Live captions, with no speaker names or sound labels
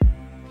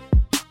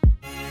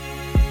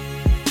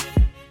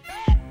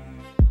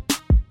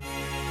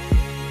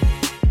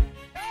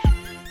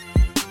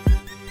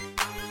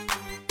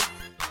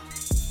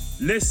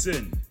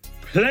Listen,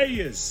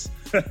 players.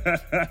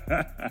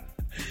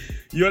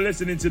 You're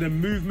listening to the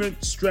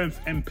Movement,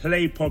 Strength and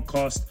Play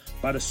podcast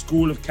by the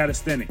School of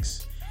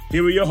Calisthenics.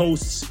 Here are your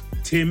hosts,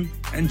 Tim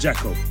and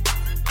Jacko.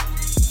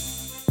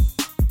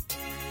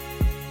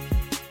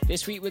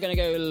 This week we're going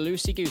to go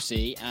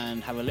loosey-goosey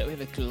and have a little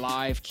bit of a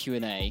live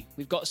Q&A.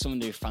 We've got some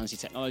new fancy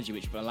technology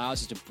which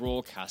allows us to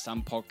broadcast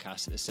and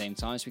podcast at the same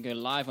time. So we go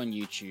live on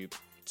YouTube,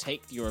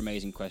 take your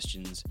amazing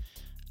questions,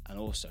 and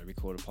also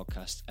record a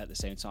podcast at the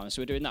same time.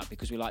 So we're doing that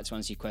because we like to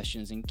answer your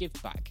questions and give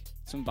back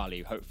some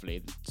value,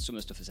 hopefully, some of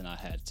the stuff that's in our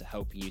head to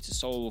help you to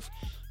solve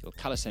your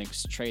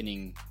calisthenics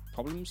training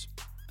problems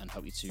and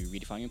help you to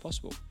redefine the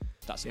impossible.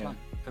 That's the plan.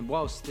 And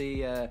whilst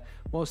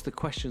the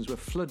questions were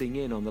flooding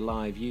in on the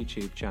live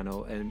YouTube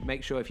channel, and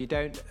make sure if you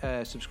don't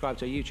subscribe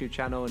to our YouTube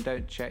channel and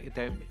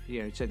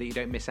so that you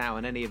don't miss out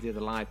on any of the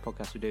other live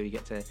podcasts we do, you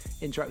get to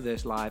interact with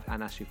us live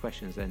and ask your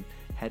questions. Then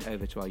head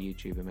over to our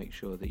YouTube and make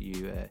sure that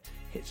you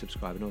hit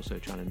subscribe, and also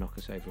trying to knock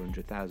us over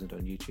 100,000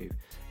 on YouTube.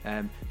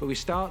 But we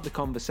start the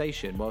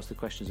conversation whilst the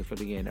questions are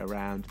flooding in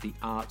around the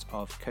art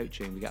of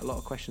coaching. We get a lot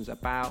of questions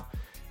about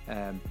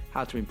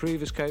how to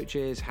improve as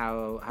coaches,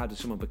 how does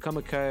someone become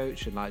a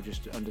coach, and like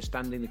just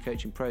understanding the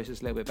coaching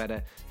process a little bit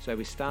better. So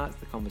we start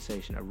the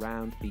conversation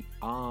around the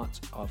art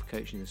of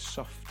coaching, the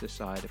softer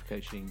side of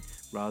coaching,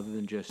 rather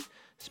than just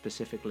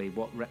specifically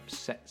what reps,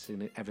 sets,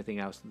 and everything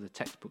else that the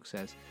textbook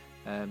says.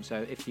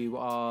 So if you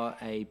are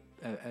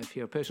if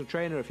you're a personal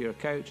trainer, if you're a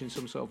coach in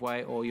some sort of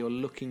way, or you're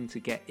looking to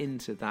get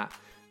into that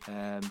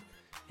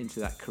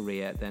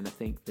career, then I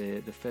think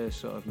the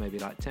first sort of maybe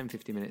like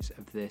 10-15 minutes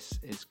of this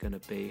is going to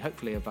be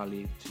hopefully of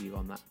value to you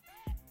on that.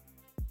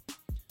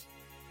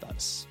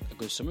 That's a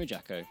good summary,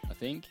 Jacko. I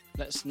think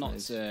let's not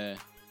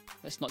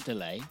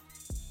delay.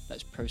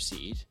 Let's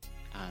proceed,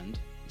 and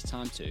it's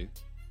time to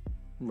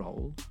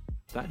roll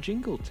that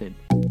jingle, Tim.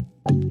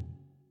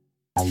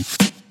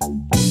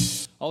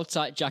 Hold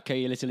tight, Jacko,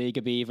 you little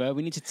eager beaver.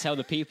 We need to tell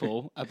the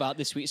people about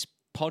this week's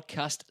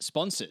podcast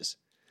sponsors.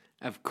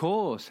 Of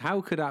course.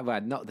 How could I? Well,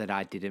 not that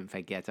I didn't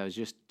forget. I was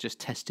just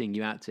testing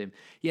you out, Tim.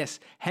 Yes,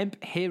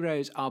 Hemp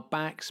Heroes are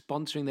back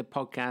sponsoring the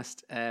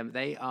podcast.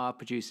 They are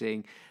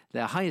producing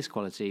their highest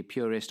quality,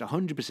 purest,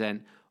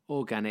 100%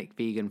 organic,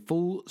 vegan,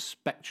 full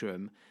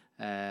spectrum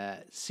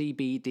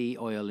CBD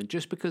oil. And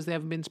just because they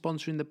haven't been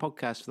sponsoring the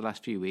podcast for the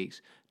last few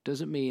weeks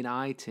doesn't mean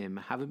I, Tim,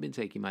 haven't been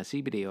taking my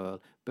CBD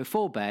oil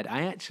before bed.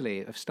 I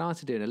actually have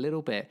started doing a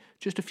little bit,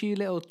 just a few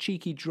little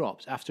cheeky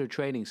drops after a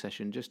training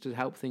session, just to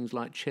help things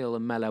like chill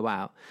and mellow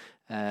out.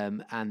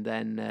 And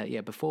then,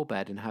 before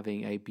bed, and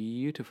having a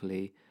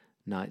beautifully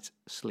night's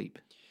sleep.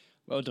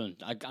 Well done.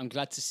 I'm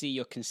glad to see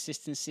your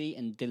consistency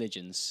and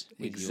diligence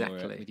with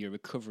your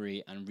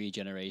recovery and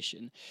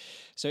regeneration.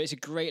 So it's a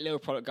great little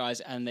product,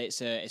 guys, and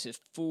it's a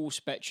full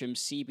spectrum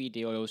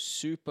CBD oil,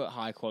 super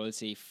high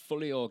quality,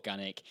 fully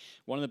organic,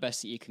 one of the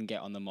best that you can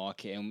get on the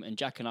market. And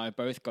Jack and I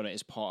both got it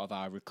as part of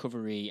our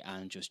recovery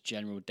and just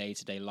general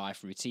day-to-day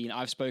life routine.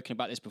 I've spoken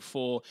about this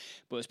before,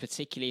 but it's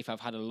particularly if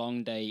I've had a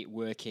long day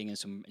working and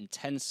some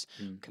intense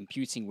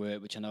computing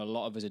work, which I know a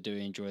lot of us are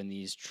doing during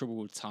these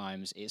troubled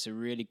times. It's a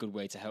really good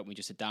way to help me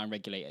just to down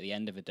regulate at the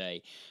end of the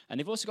day. And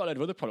they've also got a load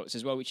of other products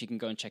as well, which you can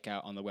go and check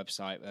out on the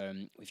website.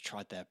 We've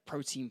tried their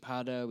protein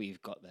powder, we've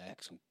got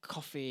some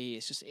coffee.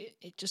 It's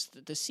just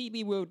the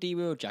CB world, D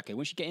world, Jacko.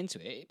 Once you get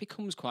into it, it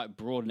becomes quite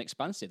broad and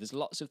expansive. There's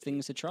lots of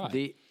things to try.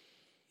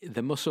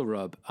 The muscle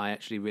rub I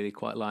actually really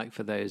quite like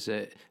for those,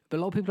 but a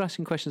lot of people are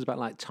asking questions about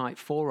like tight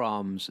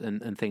forearms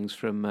and things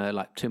from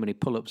like too many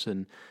pull-ups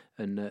and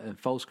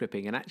false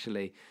gripping, and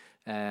actually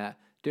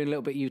doing a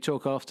little bit. You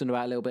talk often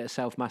about a little bit of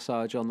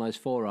self-massage on those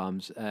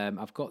forearms.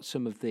 I've got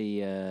some of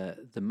the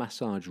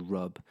massage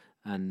rub,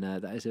 and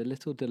that is a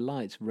little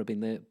delight, rubbing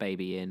the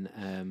baby in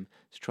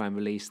to try and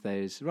release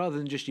those, rather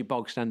than just your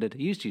bog standard.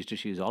 I used to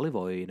just use olive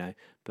oil,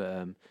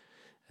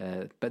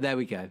 but there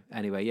we go.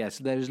 Anyway, yes,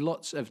 there's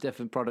lots of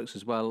different products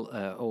as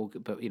well.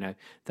 But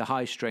the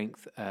high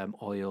strength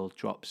oil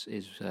drops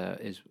is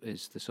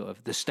the sort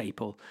of the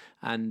staple,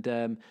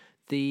 and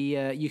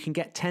you can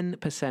get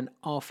 10%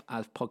 off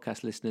as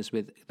podcast listeners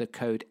with the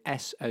code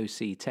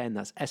SOC10.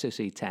 That's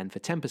SOC10 for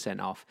 10%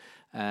 off.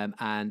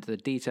 And the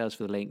details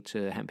for the link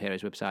to Hemp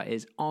Heroes website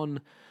is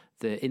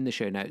in the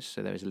show notes.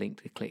 So there is a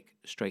link to click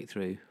straight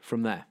through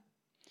from there.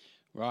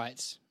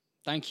 Right.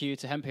 Thank you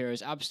to Hemp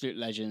Heroes, absolute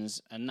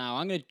legends. And now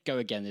I'm going to go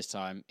again this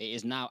time. It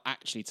is now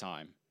actually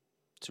time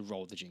to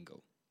roll the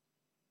jingle.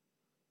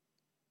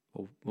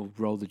 We'll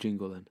roll the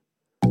jingle then.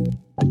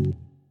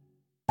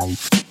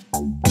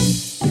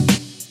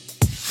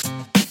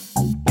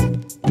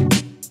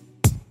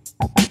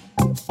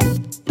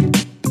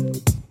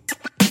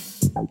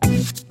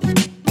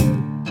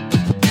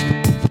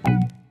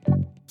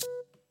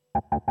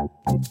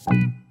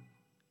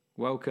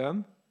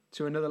 Welcome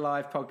to another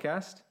live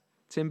podcast.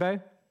 Timbo,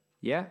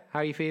 yeah, how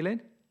are you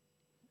feeling?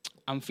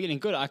 I'm feeling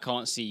good. I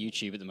can't see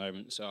YouTube at the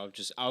moment, so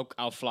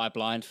I'll fly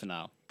blind for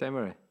now. Don't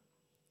worry.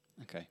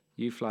 Okay.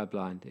 You fly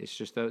blind. It's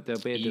just there'll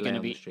be a delay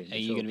on the stream. Are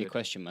you going to be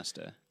question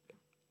master?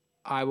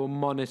 I will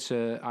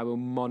monitor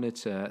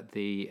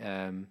the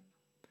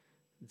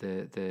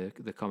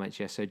the comments.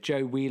 Yes. So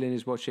Joe Whelan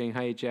is watching.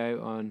 Hey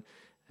Joe,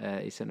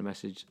 he sent a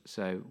message.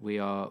 So we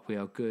are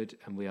good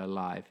and we are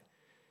live.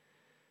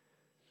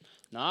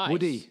 Nice.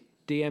 Woody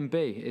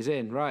DMB is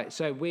in. Right.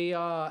 So we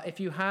are, if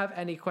you have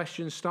any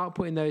questions, start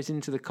putting those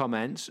into the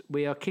comments.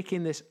 We are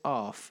kicking this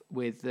off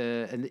with,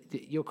 and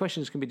your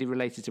questions can be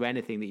related to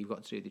anything that you've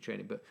got to do with the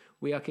training, but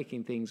we are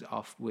kicking things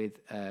off with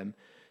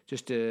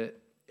just a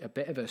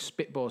bit of a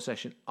spitball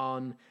session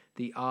on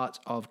the art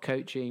of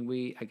coaching.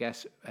 We, I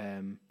guess,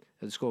 at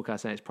the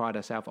Scorecast Network, pride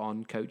ourselves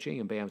on coaching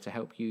and being able to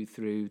help you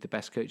through the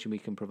best coaching we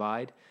can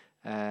provide.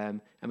 And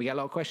we get a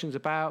lot of questions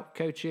about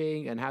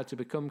coaching and how to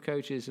become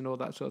coaches and all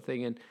that sort of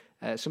thing. And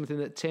something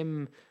that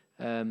Tim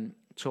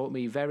taught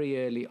me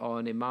very early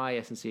on in my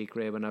S&C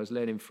career when I was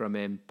learning from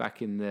him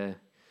back in the,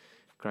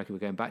 crikey, we're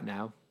going back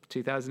now,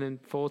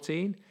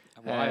 2014.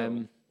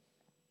 Wow.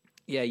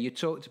 Yeah, you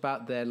talked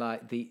about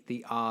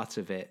the art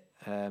of it,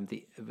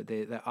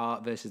 the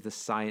art versus the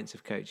science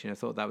of coaching. I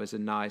thought that was a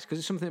nice, because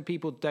it's something that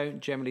people don't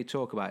generally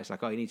talk about. It's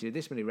like, oh, you need to do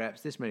this many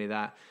reps, this many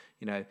that,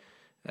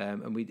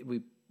 and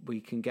we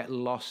can get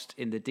lost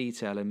in the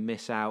detail and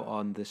miss out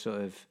on the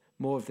sort of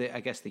more of the, I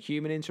guess, the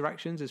human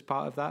interactions as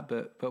part of that.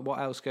 But what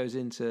else goes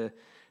into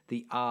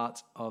the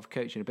art of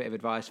coaching? A bit of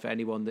advice for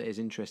anyone that is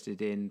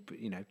interested in,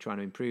 trying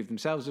to improve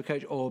themselves as a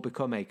coach or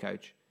become a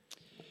coach.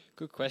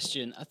 Good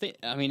question.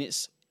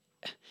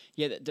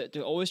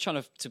 They're always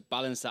trying to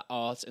balance that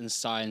art and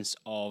science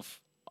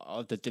of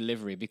the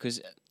delivery,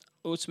 because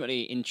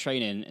ultimately in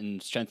training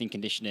and strength and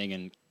conditioning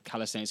and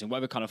calisthenics and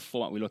whatever kind of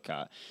format we look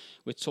at,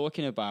 we're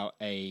talking about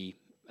a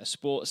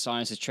sports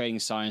science, a training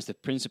science, the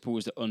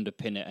principles that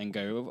underpin it, and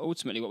go,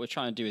 ultimately what we're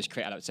trying to do is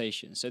create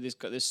adaptation. So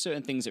there's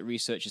certain things that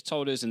research has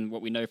told us and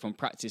what we know from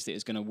practice that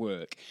is going to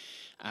work.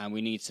 And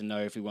we need to know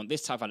if we want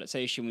this type of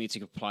adaptation, we need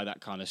to apply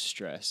that kind of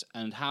stress.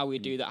 And how we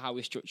do that, how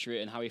we structure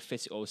it, and how we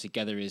fit it all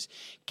together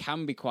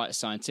can be quite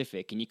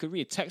scientific. And you could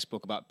read a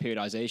textbook about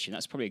periodization.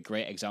 That's probably a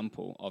great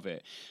example of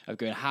it, of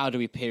going, how do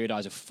we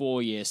periodize a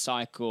 4-year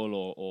cycle,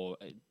 or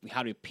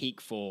how do we peak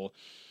for,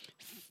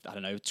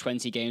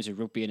 20 games of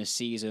rugby in a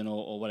season,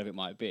 or whatever it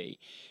might be.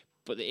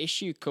 But the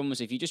issue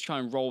comes if you just try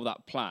and roll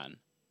that plan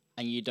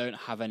and you don't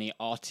have any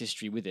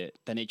artistry with it,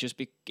 then it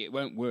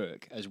won't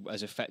work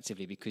as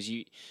effectively, because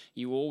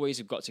you always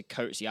have got to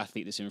coach the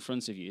athlete that's in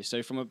front of you.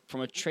 So from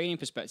a training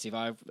perspective,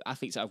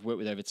 athletes that I've worked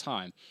with over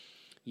time,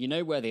 you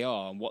know where they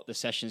are and what the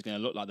session is going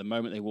to look like the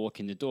moment they walk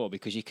in the door,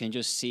 because you can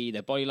just see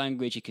their body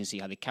language, you can see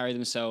how they carry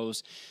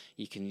themselves,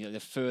 you can, the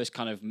first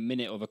kind of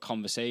minute of a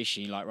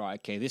conversation, you're like, right,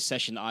 okay, this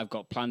session that I've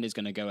got planned is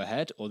going to go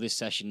ahead, or this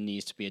session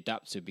needs to be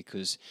adapted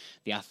because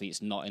the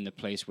athlete's not in the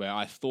place where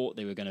I thought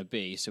they were going to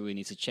be, so we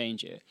need to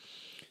change it.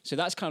 So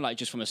that's kind of like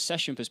just from a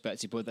session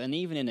perspective, but then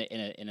even in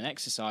an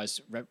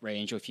exercise rep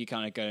range, or if you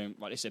kind of go,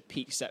 right, this is a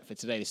peak set for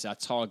today, this is our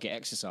target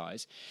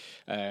exercise,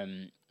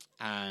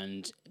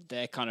 and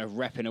they're kind of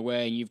repping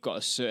away, and you've got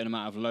a certain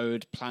amount of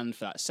load planned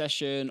for that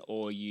session,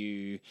 or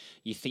you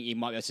think you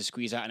might be able to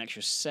squeeze out an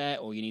extra set,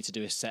 or you need to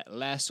do a set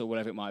less, or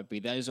whatever it might be.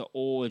 Those are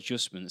all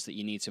adjustments that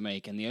you need to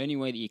make, and the only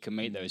way that you can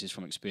make those is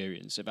from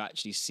experience, of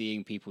actually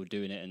seeing people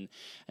doing it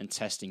and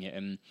testing it.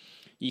 And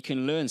you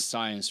can learn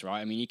science,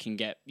 right? I mean, you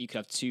could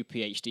have 2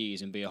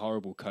 PhDs and be a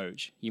horrible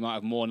coach. You might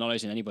have more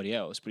knowledge than anybody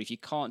else, but if you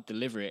can't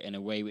deliver it in a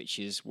way which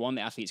is, one,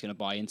 the athlete's going to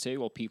buy into,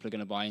 or people are going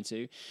to buy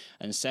into,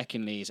 and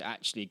secondly, is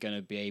actually going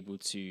to be able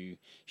to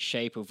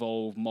shape,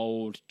 evolve,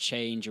 mold,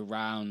 change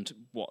around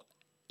what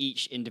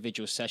each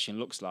individual session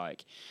looks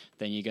like,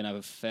 then you're going to have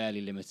a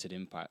fairly limited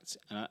impact.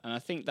 And I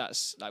think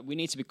that's, like, we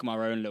need to become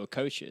our own little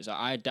coaches.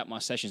 I adapt my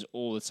sessions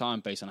all the time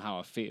based on how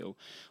I feel,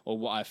 or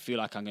what I feel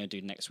like I'm going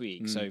to do next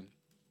week. So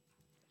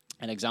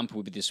an example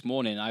would be this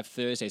morning. I have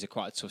Thursdays are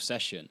quite a tough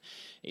session.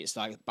 It's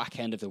like back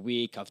end of the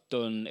week.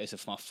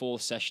 It's my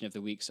 4th session of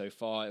the week so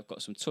far. I've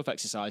got some tough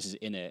exercises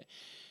in it.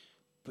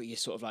 But you're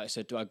sort of like,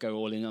 so do I go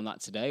all in on that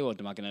today, or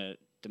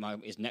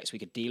is next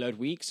week a deload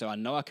week? So I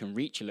know I can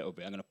reach a little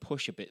bit. I'm going to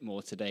push a bit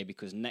more today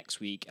because next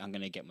week I'm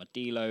going to get my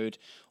deload,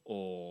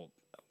 or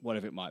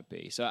whatever it might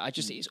be. So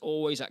it's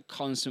always that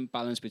constant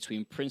balance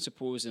between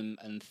principles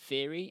and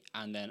theory,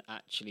 and then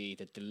actually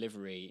the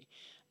delivery,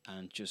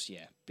 and just,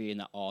 being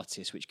that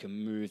artist which can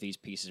move these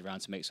pieces around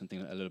to make something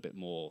a little bit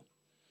more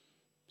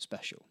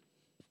special.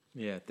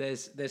 Yeah,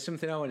 there's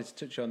something I wanted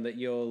to touch on that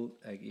you'll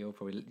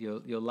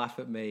laugh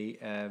at me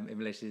in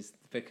relation to,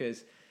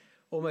 because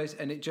almost,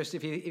 and it just,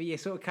 if you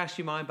sort of cast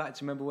your mind back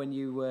to remember when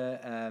you were,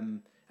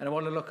 and the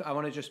point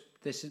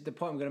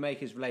I'm going to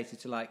make is related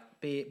to, like,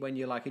 be it when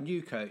you're like a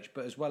new coach,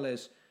 but as well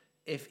as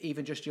if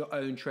even just your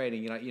own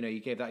training, you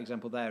gave that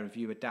example there of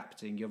you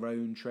adapting your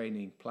own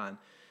training plan.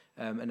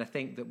 And I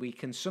think that we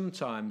can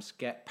sometimes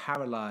get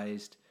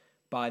paralyzed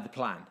by the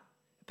plan,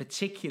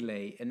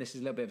 particularly, and this is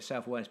a little bit of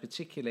self-awareness,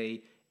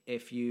 particularly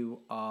if you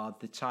are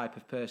the type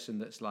of person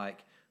that's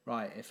like,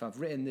 right, if I've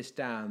written this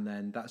down,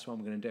 then that's what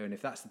I'm going to do. And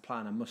if that's the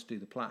plan, I must do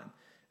the plan.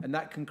 And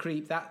that can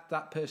creep,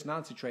 that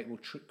personality trait will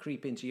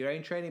creep into your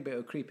own training, but it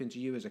will creep into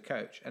you as a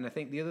coach. And I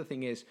think the other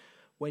thing is,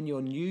 when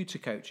you're new to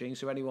coaching,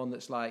 so anyone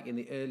that's like in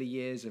the early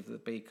years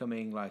of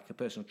becoming like a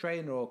personal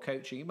trainer or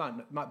coaching, it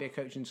might be a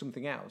coach in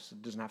something else.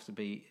 It doesn't have to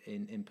be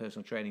in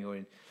personal training or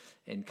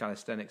in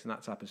calisthenics and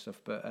that type of stuff.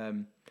 But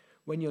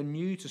when you're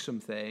new to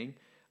something,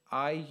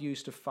 I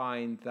used to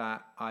find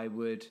that I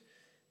would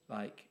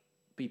like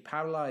be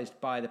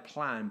paralyzed by the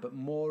plan, but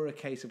more a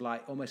case of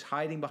like almost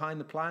hiding behind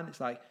the plan.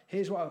 It's like,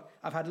 here's what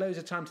I've had loads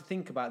of time to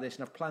think about this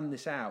and I've planned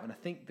this out and I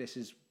think this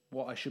is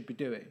what I should be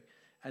doing.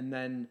 And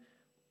then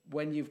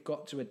when you've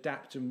got to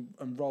adapt and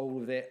roll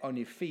with it on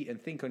your feet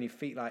and think on your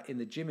feet like in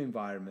the gym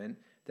environment,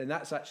 then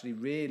that's actually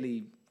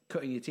really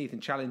cutting your teeth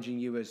and challenging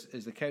you as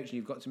the coach. And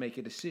you've got to make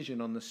a decision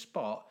on the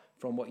spot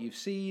from what you've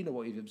seen or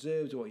what you've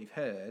observed or what you've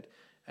heard.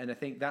 And I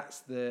think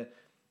that's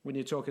when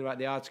you're talking about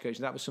the art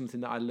coaching, that was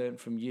something that I learned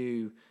from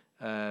you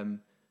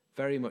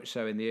very much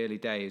so in the early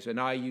days. And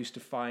I used to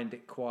find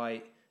it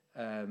quite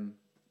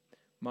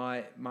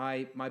my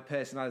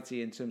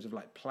personality in terms of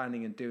like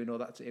planning and doing all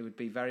that. It would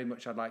be very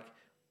much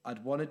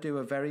I'd want to do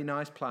a very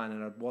nice plan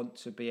and I'd want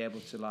to be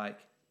able to like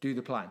do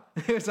the plan.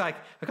 It was like,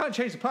 I can't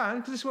change the plan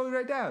because this is what we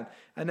wrote down.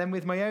 And then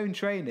with my own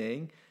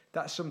training,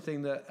 that's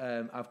something that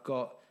I've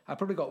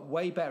probably got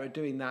way better at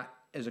doing that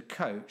as a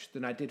coach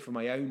than I did for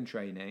my own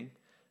training.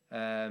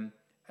 And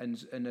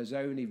as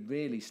only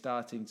really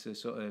starting to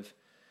sort of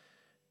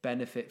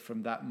benefit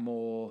from that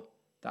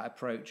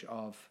approach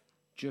of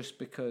just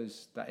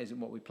because that isn't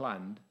what we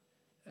planned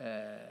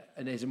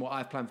and isn't what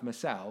I've planned for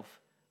myself,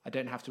 I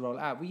don't have to roll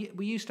it out.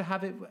 We used to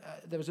have it.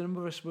 There was a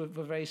number of us were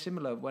very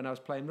similar when I was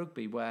playing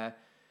rugby, where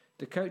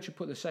the coach would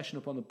put the session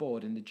up on the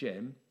board in the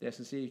gym, the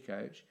S&C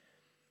coach,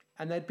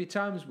 and there'd be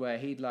times where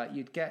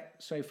you'd get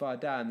so far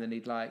down, then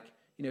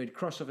he'd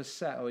cross off a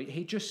set, or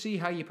he'd just see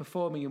how you're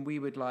performing, and we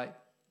would like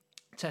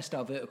test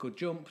our vertical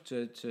jump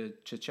to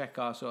check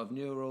our sort of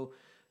neural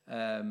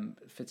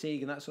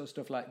fatigue and that sort of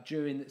stuff, like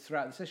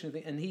throughout the session.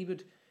 And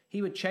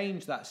he would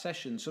change that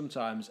session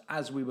sometimes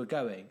as we were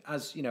going,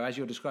 as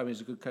you're describing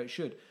as a good coach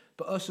should.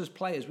 But us as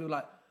players, we were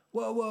like,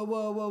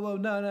 whoa,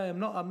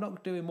 no, I'm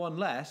not doing one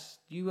less.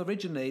 You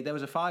originally, there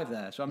was a 5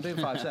 there, so I'm doing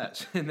 5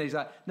 sets. And he's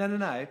like,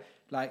 no,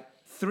 like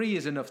 3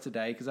 is enough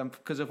today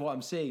because of what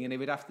I'm seeing. And it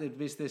would have to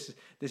be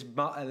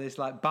this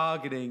like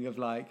bargaining of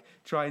like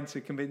trying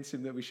to convince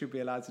him that we should be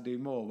allowed to do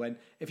more. When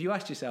if you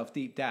asked yourself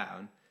deep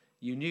down,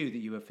 you knew that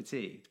you were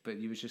fatigued, but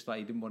you was just like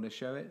you didn't want to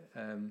show it.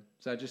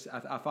 So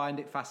I find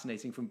it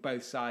fascinating from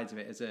both sides of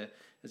it,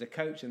 as a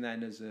coach and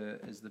then as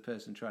the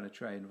person trying to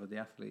train or the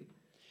athlete.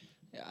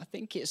 Yeah, I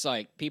think it's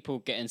like people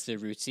get into the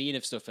routine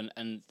of stuff,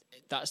 and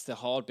that's the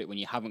hard bit when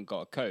you haven't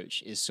got a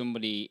coach, is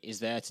somebody is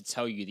there to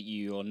tell you that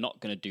you're not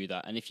going to do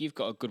that. And if you've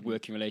got a good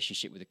working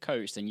relationship with a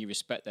coach, then you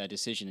respect their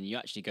decision and you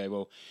actually go,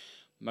 well,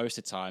 most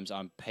of the times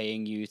I'm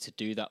paying you to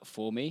do that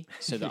for me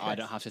so that yes. I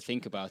don't have to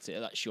think about it.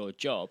 That's your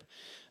job.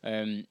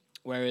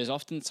 Whereas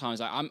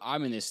oftentimes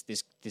I'm in this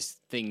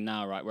thing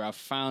now, right, where I've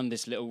found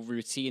this little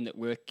routine that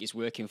is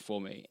working for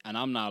me. And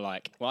I'm now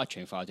like, well, I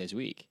train 5 days a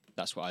week.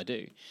 That's what I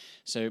do.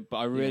 But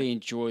I really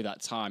enjoy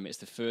that time. It's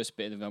the first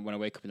bit of when I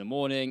wake up in the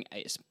morning.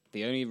 It's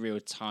the only real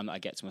time that I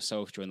get to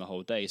myself during the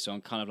whole day. So I'm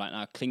kind of like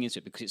now clinging to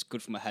it because it's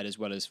good for my head as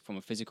well as from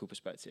a physical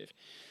perspective.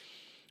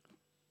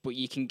 But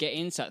you can get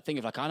into that thing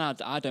of like,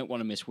 I don't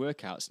want to miss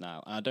workouts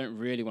now, and I don't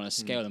really want to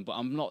scale them, but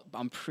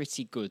I'm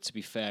pretty good, to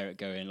be fair, at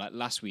going. Like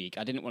last week,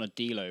 I didn't want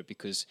to deload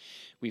because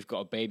we've got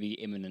a baby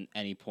imminent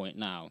any point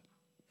now.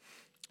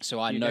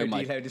 So I know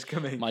my deload is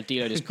coming. My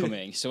deload is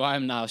coming. So I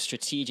am now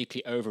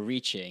strategically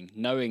overreaching,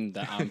 knowing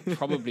that I'm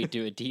probably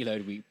do a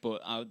deload week.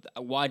 But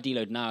why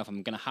deload now if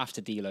I'm going to have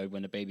to deload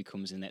when the baby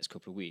comes in the next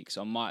couple of weeks?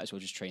 So I might as well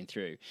just train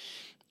through,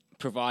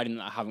 providing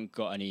that I haven't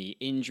got any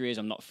injuries.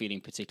 I'm not feeling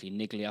particularly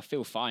niggly. I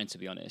feel fine, to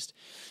be honest.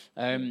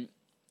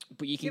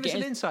 But you can give us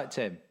an insight,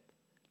 Tim.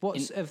 Go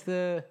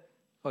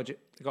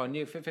on.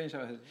 You finish.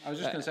 I was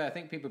just going to say, I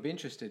think people would be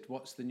interested.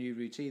 What's the new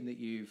routine that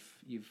you've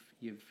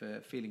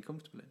feeling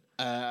comfortable in?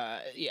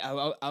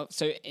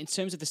 So in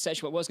terms of the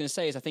session, what I was going to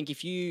say is, I think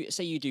if you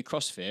say you do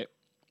CrossFit,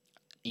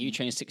 you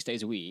train 6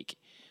 days a week,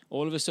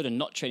 all of a sudden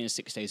not training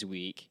 6 days a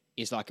week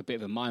is like a bit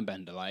of a mind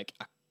bender. Like,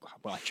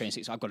 I train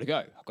 6. I've got to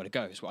go.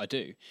 It's what I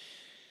do.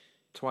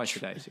 Twice a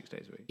day, 6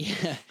 days a week.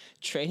 Yeah,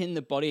 training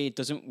the body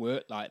doesn't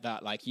work like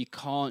that. Like, you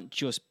can't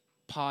just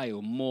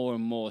pile more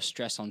and more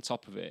stress on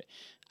top of it.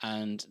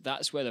 And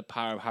that's where the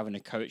power of having a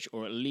coach,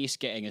 or at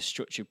least getting a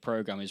structured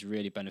program, is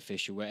really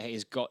beneficial, where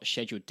he's got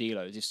scheduled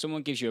deloads. If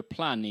someone gives you a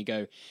plan and you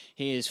go,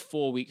 here's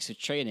 4 weeks of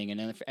training, and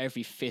then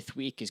every 5th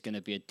week is going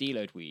to be a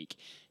deload week,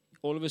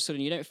 all of a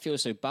sudden you don't feel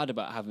so bad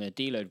about having a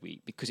deload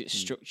week because it's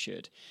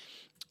structured.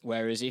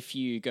 Whereas if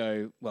you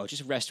go, well,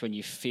 just rest when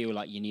you feel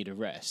like you need a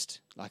rest,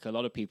 like a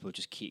lot of people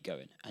just keep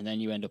going, and then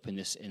you end up in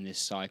this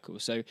cycle.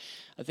 So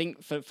I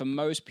think for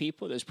most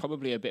people, there's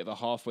probably a bit of a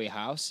halfway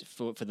house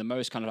for the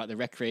most kind of like the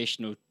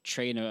recreational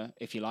trainer,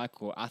 if you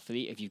like, or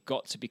athlete, if you've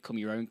got to become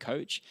your own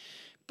coach.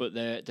 But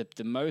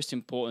the most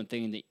important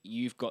thing that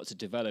you've got to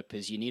develop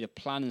is you need a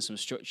plan and some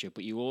structure,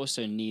 but you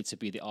also need to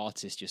be the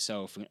artist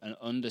yourself and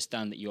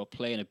understand that you're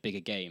playing a bigger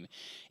game.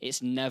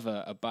 It's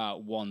never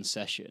about one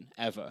session,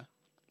 ever.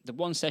 the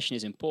one session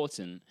is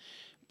important,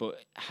 but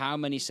how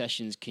many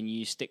sessions can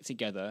you stick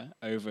together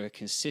over a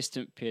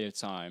consistent period of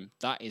time?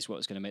 That is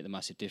what's going to make the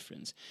massive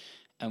difference.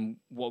 And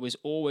what was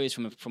always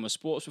from a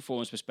sports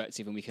performance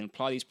perspective, and we can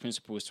apply these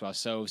principles to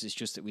ourselves, it's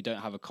just that we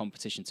don't have a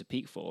competition to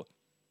peak for.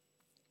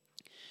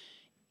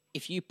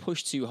 If you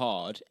push too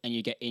hard and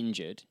you get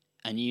injured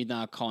and you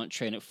now can't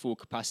train at full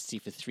capacity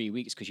for 3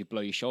 weeks because you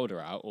blow your shoulder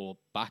out or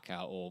back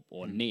out or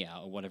knee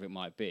out or whatever it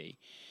might be,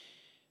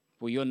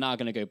 well, you're now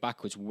going to go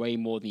backwards way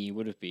more than you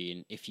would have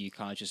been if you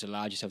kind of just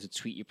allowed yourself to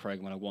tweak your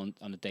program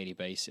on a daily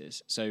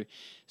basis. So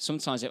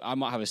sometimes I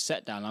might have a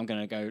set down. I'm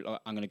going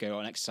to go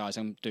on exercise.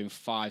 I'm doing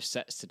 5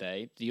 sets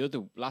today.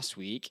 Last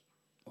week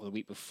or the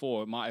week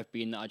before, it might have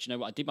been that, you know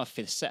what, I did my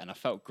 5th set and I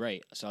felt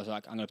great. So I was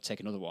like, I'm going to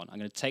take another one. I'm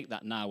going to take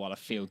that now while I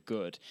feel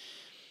good.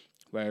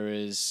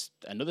 Whereas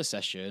another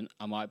session,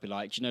 I might be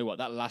like, do you know what,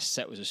 that last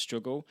set was a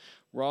struggle.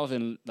 Rather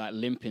than like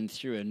limping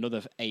through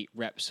another 8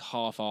 reps,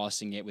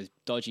 half-arsing it with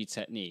dodgy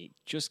technique,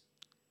 just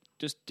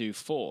do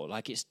 4.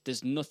 Like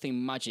there's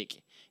nothing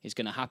magic is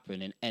going to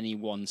happen in any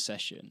one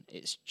session.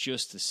 It's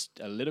just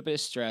a little bit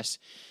of stress,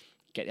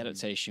 get the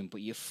adaptation, but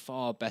you're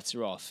far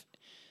better off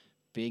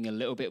being a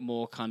little bit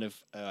more kind of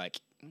like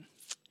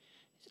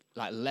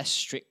less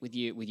strict with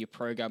your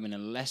programming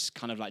and less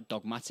kind of like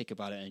dogmatic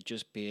about it, and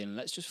just being,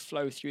 let's just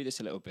flow through this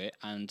a little bit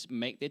and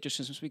make the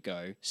adjustments as we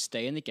go,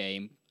 stay in the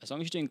game. As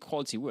long as you're doing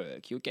quality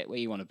work, you'll get where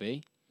you want to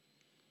be.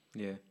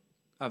 Yeah.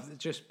 I've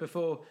just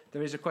before,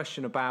 there is a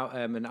question about,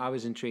 and I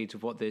was intrigued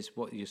of what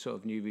your sort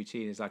of new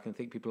routine is like, and I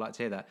think people like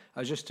to hear that.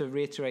 I was just to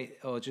reiterate,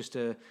 or just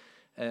an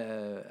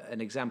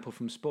example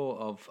from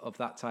sport of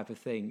that type of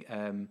thing.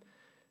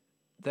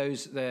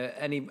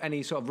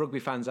 Any sort of rugby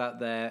fans out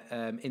there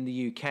in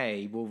the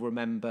UK will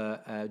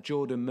remember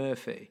Jordan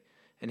Murphy,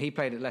 and he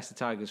played at Leicester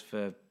Tigers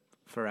for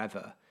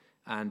forever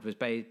and was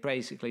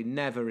basically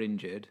never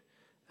injured.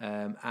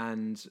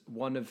 And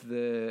some of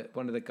the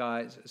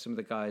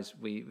guys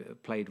we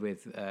played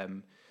with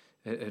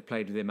had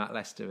played with him at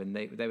Leicester, and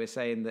they were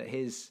saying that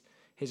his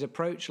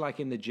approach, like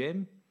in the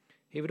gym,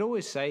 he would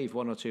always save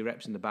 1 or 2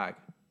 reps in the bag.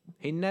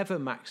 He never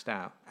maxed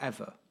out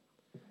ever,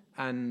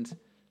 and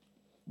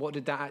what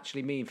did that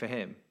actually mean for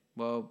him?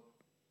 Well,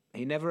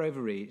 he never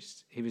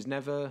overreached. He was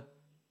never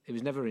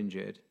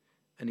injured,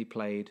 and he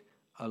played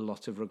a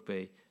lot of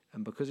rugby.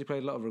 And because he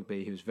played a lot of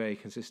rugby, he was very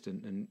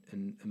consistent and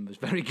was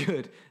very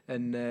good.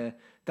 And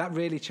that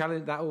really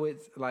challenged. That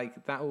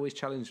always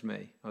challenged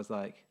me. I was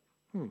like,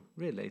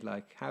 really?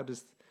 Like, how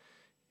does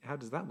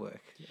that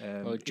work?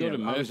 Well,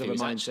 Jordan Murphy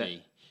was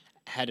actually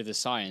ahead of the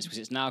science, because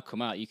it's now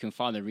come out. You can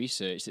find the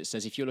research that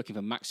says if you're looking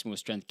for maximal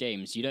strength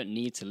games, you don't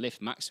need to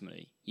lift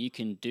maximally. You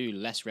can do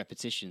less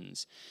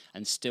repetitions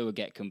and still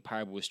get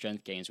comparable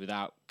strength gains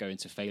without going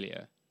to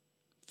failure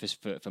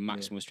for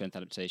maximal strength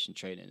adaptation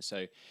training.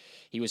 So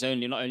he was not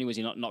only was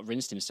he not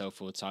rinsed himself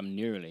all the time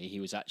neurally, he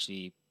was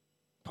actually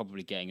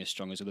probably getting as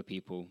strong as other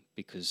people,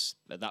 because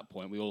at that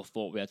point we all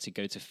thought we had to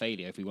go to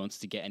failure if we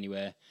wanted to get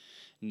anywhere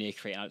near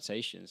creating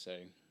adaptation. So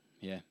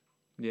yeah,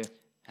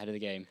 ahead of the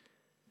game.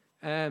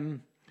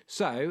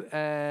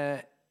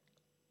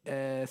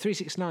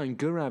 369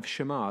 Gurav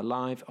Shamar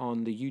live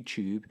on the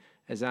YouTube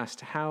has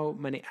asked, how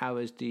many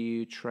hours do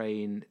you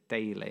train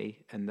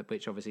daily? And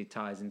which obviously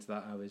ties into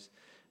that hours.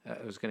 I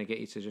was going to get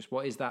you to just,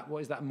 what is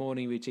that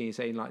morning routine? You're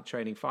saying like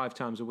training 5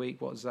 times a week.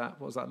 What does that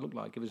look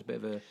like? Give us a bit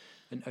of an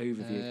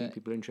overview. I think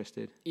people are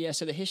interested. Yeah.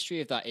 So the history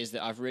of that is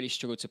that I've really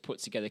struggled to put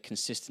together a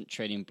consistent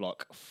training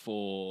block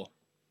for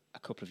a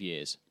couple of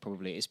years.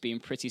 Probably it's been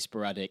pretty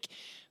sporadic,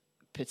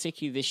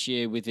 particularly this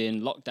year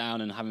within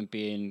lockdown and having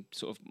been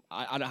sort of,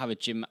 I don't have a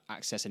gym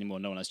access anymore.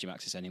 No one has gym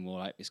access anymore.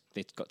 Like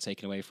they got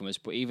taken away from us.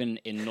 But even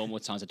in normal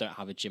times, I don't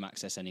have a gym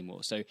access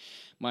anymore. So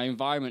my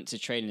environment to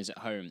training is at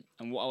home.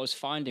 And what I was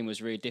finding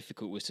was really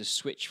difficult was to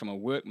switch from a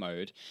work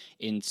mode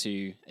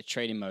into a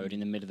training mode in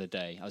the middle of the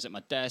day. I was at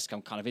my desk.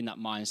 I'm kind of in that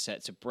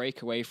mindset to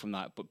break away from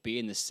that, but be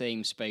in the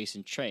same space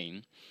and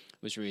train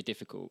was really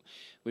difficult.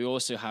 We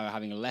also are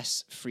having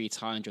less free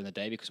time during the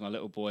day because my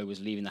little boy was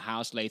leaving the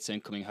house later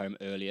and coming home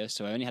earlier.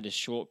 So I only had a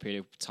short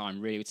period of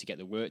time really to get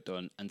the work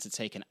done, and to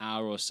take an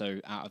hour or so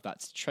out of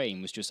that to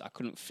train was just, I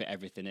couldn't fit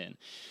everything in.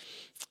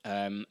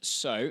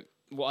 So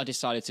what I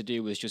decided to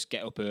do was just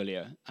get up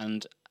earlier.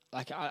 And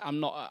like I'm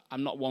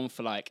not one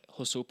for like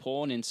hustle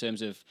porn in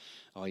terms of,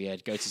 oh yeah,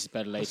 go to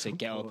bed later,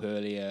 get up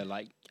earlier.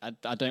 Like I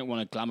don't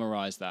want to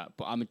glamorize that,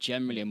 but I'm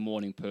generally a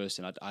morning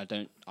person. I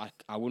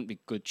wouldn't be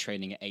good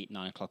training at 8,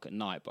 9 o'clock at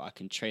night, but I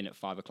can train at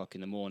 5 o'clock in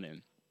the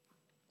morning.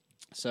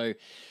 So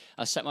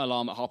I set my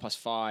alarm at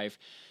 5:30.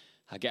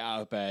 I get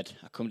out of bed,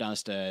 I come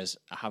downstairs,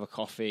 I have a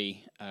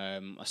coffee, I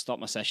start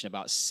my session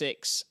about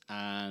 6,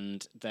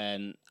 and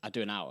then I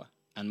do an hour.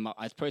 And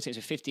it probably takes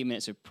me 15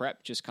 minutes of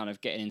prep, just kind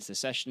of getting into the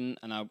session.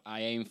 And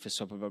I aim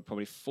for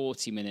probably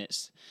 40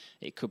 minutes.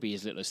 It could be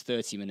as little as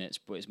 30 minutes,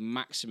 but it's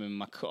maximum.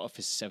 My cutoff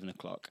is 7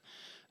 o'clock.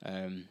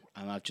 And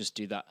I'll just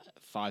do that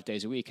 5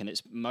 days a week. And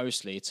it's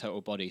mostly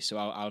total body. So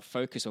I'll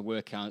focus on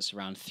workouts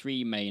around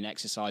 3 main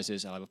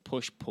exercises. I'll have a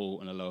push, pull,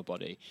 and a lower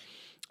body.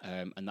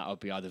 And that'll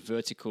be either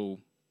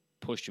vertical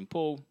push and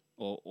pull,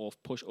 or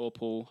push or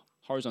pull,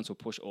 horizontal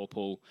push or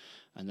pull,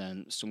 and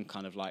then some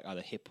kind of like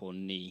either hip or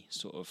knee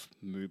sort of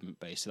movement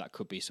base. So that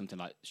could be something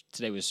like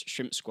today was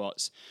shrimp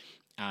squats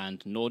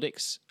and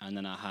Nordics, and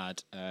then I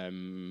had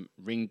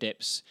ring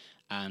dips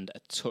and a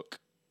tuck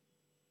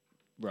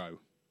row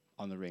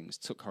on the rings,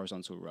 tuck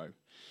horizontal row.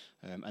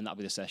 And that'll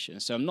be the session.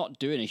 So I'm not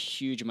doing a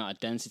huge amount of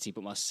density,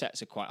 but my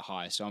sets are quite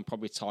high. So I'm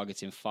probably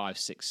targeting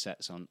 5-6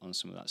 sets on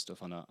some of that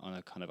stuff on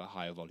a kind of a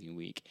higher volume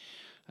week.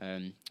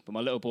 But my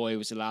little boy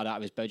was allowed out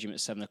of his bedroom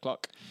at 7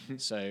 o'clock.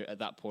 So at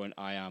that point,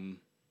 I am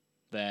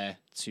there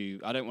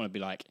I don't want to be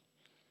like,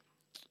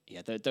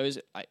 those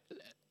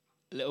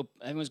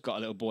everyone's got a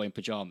little boy in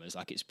pajamas.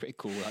 Like, it's pretty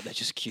cool. Like, they're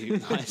just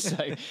cute. Right? So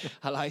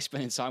I like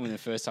spending time with him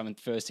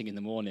first thing in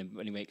the morning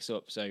when he wakes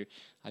up. So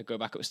I go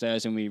back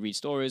upstairs and we read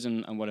stories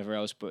and whatever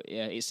else. But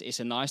yeah, it's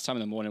a nice time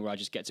in the morning where I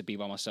just get to be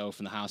by myself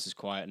and the house is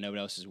quiet, no one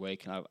else is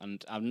awake.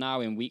 And I'm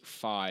now in week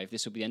 5.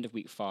 This will be the end of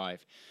week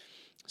 5.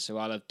 So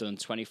I'll have done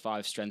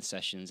 25 strength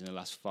sessions in the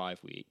last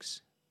 5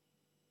 weeks.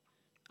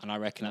 And I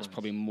reckon that's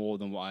probably more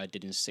than what I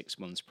did in 6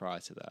 months prior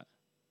to that.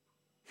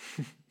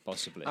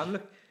 Possibly.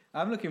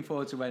 I'm looking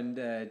forward to when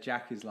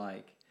Jack is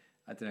like,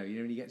 I don't know,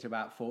 when you get to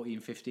about 14,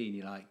 15,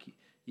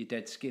 you're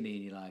dead skinny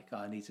and you're like, oh,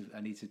 I need to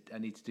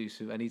do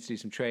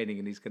some training,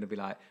 and he's going to be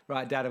like,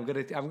 right, Dad, I'm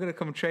gonna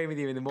come train with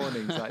you in the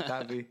mornings. Like,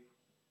 that'd be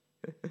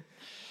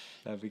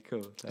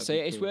cool.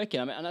 It's working.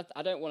 I mean, and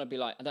I don't want to be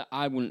like,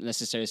 I wouldn't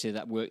necessarily say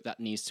that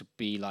needs to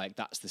be like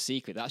that's the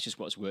secret. That's just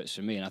what's works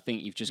for me. And I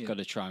think you've just got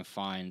to try and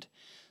find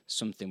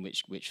something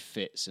which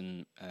fits.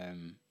 And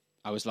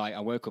I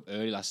woke up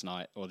early last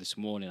night or this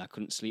morning. I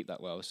couldn't sleep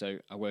that well. So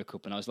I woke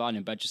up and I was lying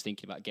in bed just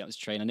thinking about getting up to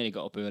train. I nearly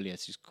got up earlier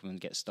to just come and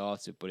get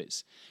started. But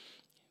it's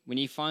when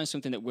you find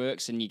something that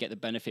works and you get the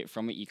benefit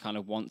from it, you kind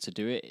of want to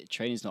do it.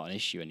 Training's not an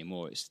issue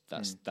anymore. It's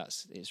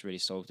really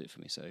solved it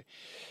for me. So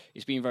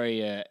it's been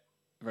very,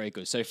 very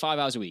good. So 5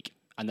 hours a week.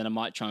 And then I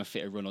might try and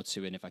fit a run or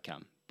two in if I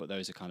can. But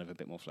those are kind of a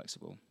bit more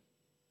flexible.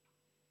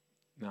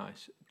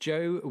 Nice.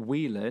 Joe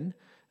Whelan,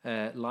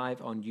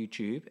 live on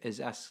YouTube, has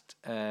asked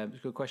a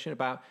good question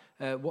about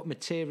what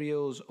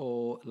materials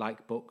or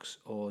like books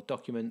or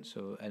documents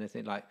or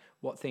anything, like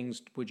what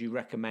things would you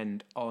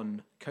recommend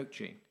on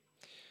coaching?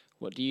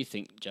 What do you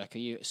think, Jack? Are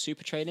you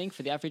super training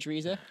for the average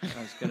reader?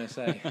 I was going to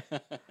say,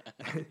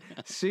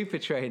 super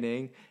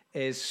training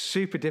is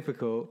super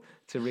difficult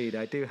to read.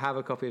 I do have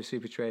a copy of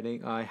super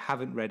training. I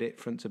haven't read it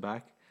front to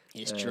back.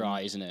 It's dry,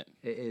 isn't it?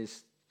 It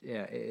is.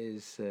 Yeah,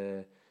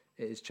 it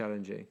is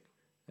challenging.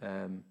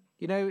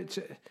 You know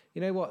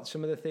what?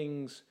 Some of the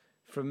things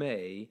for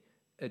me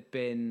had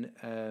been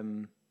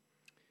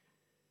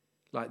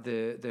like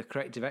the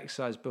Corrective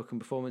Exercise Book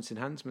and Performance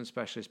Enhancement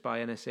Specialist by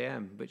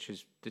NSAM, which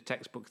is the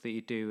textbook that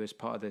you do as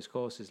part of those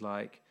courses.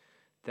 Like,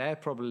 they're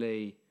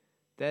the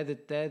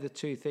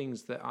two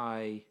things that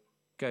I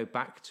go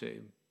back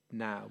to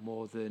now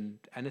more than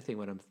anything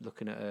when I'm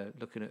looking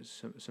at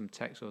some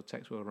text or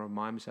text where I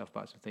remind myself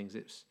about some things.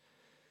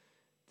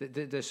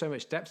 There's so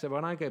much depth there.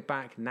 When I go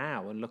back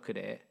now and look at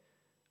it,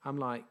 I'm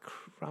like,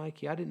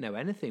 crikey, I didn't know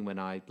anything when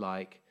I got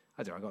like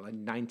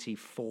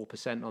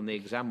 94% on the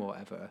exam or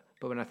whatever.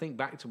 But when I think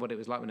back to what it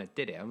was like when I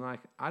did it, I'm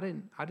like, I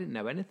didn't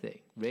know anything,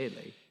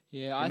 really.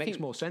 Yeah, it makes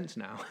more sense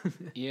now.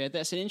 Yeah,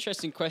 that's an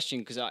interesting question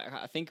because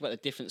I think about the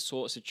different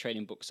sorts of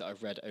training books that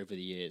I've read over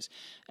the years.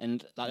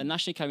 And like the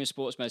National Academy of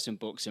Sports Medicine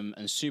books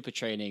and super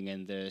training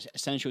and the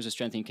Essentials of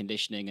Strength and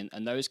Conditioning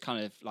and those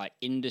kind of like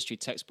industry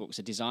textbooks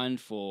are designed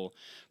for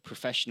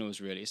professionals,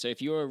 really. So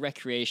if you're a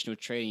recreational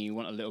trainer and you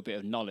want a little bit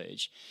of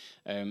knowledge,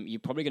 you're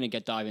probably going to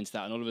dive into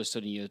that, and all of a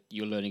sudden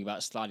you're learning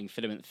about sliding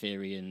filament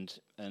theory and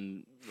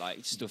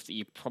like stuff that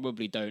you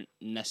probably don't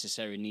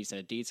necessarily need to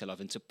know the detail of.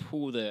 And to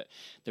pull the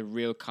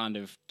real kind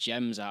of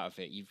gems out of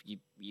it,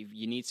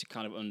 you need to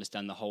kind of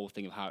understand the whole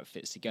thing of how it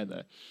fits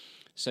together.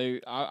 So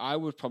I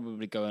would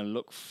probably go and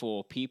look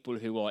for people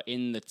who are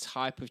in the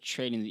type of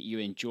training that you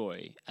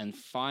enjoy and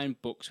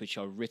find books which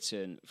are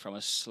written from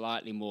a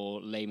slightly more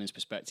layman's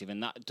perspective.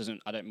 And I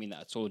don't mean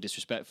that at all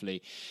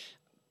disrespectfully.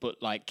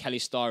 But like Kelly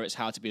Starrett's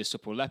How to Be a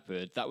Supple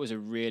Leopard, that was a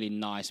really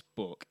nice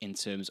book in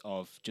terms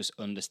of just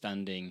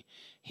understanding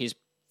his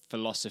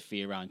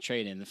philosophy around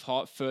training.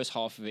 The first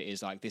half of it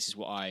is like, this is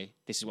what I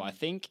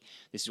think,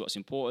 this is what's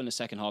important. The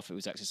second half of it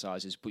was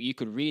exercises. But you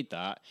could read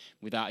that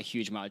without a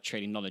huge amount of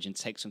training knowledge and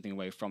take something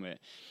away from it.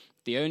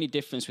 The only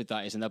difference with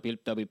that is, and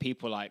there'll be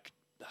people like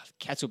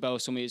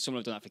kettlebells. Someone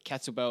have done that for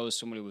kettlebells.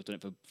 Someone who have done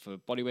it for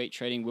bodyweight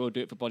training. We'll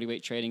do it for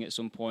bodyweight training at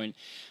some point.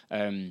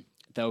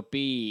 There'll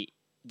be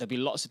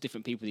lots of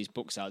different people with these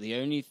books out. The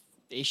only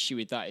issue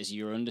with that is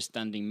you're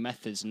understanding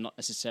methods, not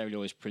necessarily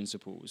always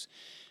principles.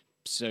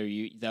 So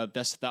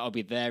that'll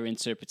be their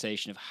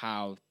interpretation of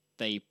how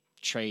they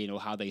train or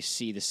how they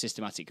see the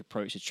systematic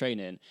approach to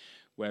training.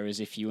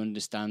 Whereas if you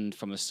understand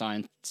from a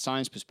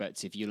science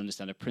perspective, you'll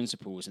understand the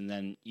principles, and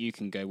then you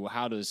can go, well,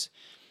 how does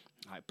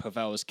like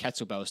Pavel's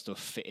kettlebell stuff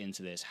fit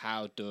into this?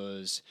 How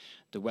does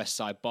the West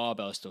Side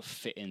barbell stuff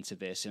fit into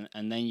this?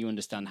 And then you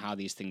understand how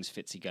these things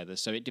fit together.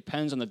 So it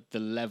depends on the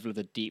level of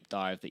the deep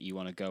dive that you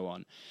want to go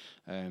on.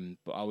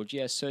 But I would,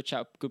 search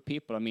out good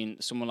people. I mean,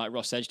 someone like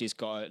Ross Edgley's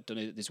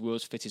done this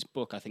World's Fittest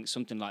book. I think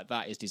something like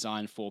that is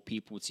designed for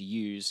people to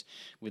use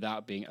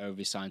without being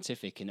overly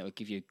scientific, and it will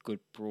give you a good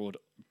broad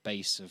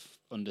base of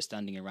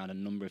understanding around a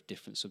number of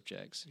different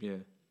subjects.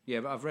 Yeah,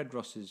 but I've read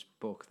Ross's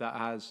book.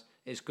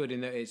 It's good in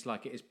that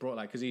it's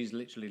brought because he's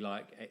literally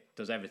it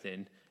does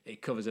everything.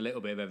 It covers a little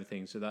bit of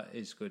everything, so that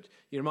is good.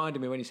 You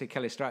reminded me when you said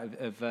Kelly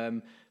Strat of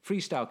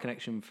Freestyle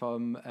Connection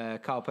from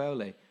Carl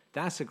Paoli.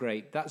 That's a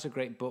great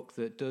book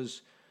that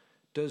does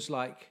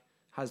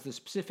has the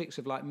specifics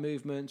of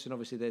movements, and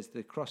obviously there's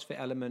the CrossFit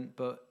element,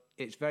 but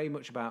it's very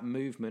much about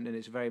movement and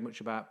it's very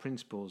much about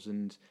principles,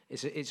 and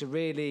it's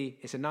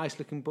a nice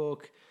looking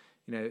book.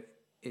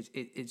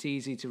 It's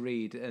easy to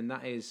read, and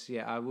that is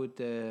I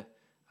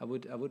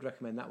would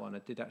recommend that one. I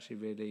did actually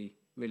really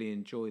really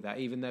enjoy that,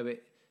 even though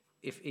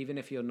even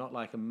if you're not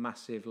a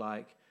massive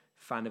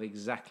fan of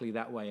exactly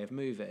that way of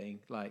moving,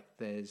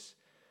 there's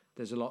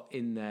a lot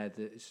in there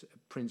that's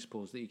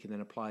principles that you can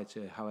then apply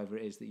to however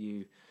it is that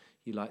you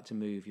like to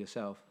move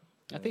yourself.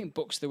 I think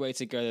books are the way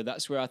to go.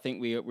 That's where I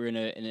think we're in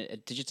a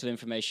digital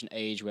information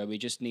age where we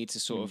just need to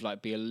sort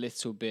of be a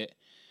little bit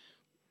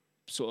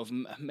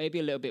maybe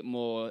a little bit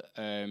more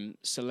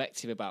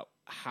selective about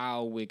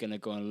how we're going to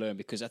go and learn,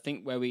 because I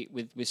think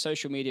with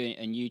social media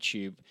and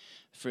YouTube,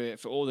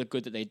 for all the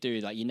good that they do,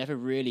 you never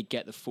really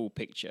get the full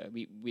picture.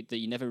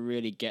 You never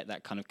really get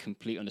that kind of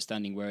complete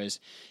understanding. Whereas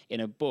in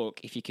a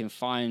book, if you can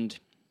find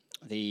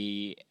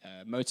the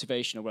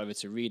motivation or whatever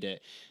to read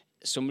it,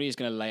 somebody is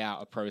going to lay out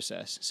a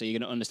process, so you're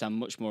going to understand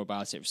much more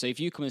about it. So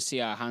if you come and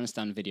see our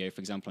handstand video, for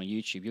example, on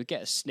YouTube, you'll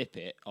get a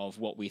snippet of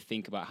what we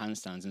think about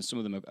handstands, and some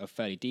of them are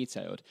fairly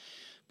detailed,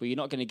 but you're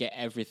not going to get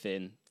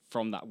everything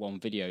from that one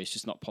video. It's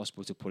just not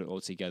possible to put it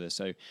all together.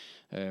 So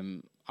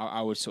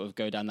I would sort of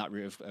go down that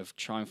route of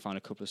try and find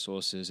a couple of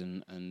sources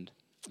and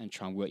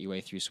try and work your way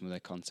through some of their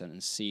content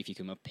and see if you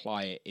can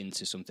apply it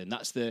into something.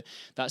 That's the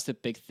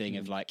big thing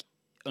of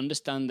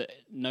understand that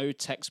no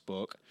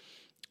textbook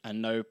and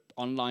no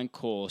online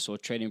course or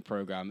training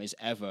program is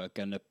ever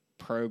going to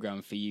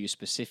program for you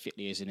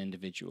specifically as an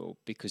individual,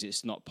 because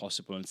it's not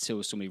possible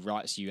until somebody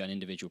writes you an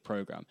individual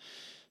program.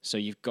 So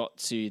you've got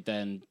to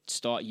then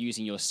start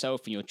using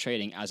yourself in your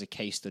training as a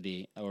case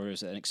study or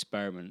as an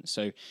experiment.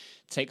 So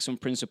take some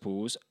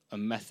principles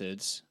and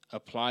methods,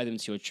 apply them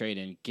to your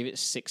training, give it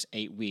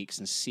 6-8 weeks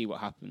and see what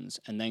happens,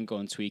 and then go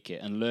and tweak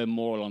it and learn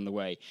more along the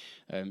way.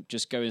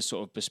 Just going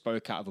sort of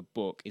bespoke out of a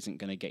book isn't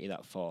going to get you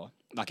that far.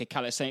 Like a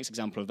calisthenics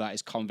example of that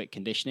is Convict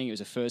Conditioning. It was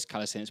the first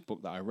calisthenics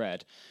book that I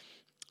read,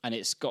 and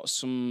it's got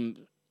some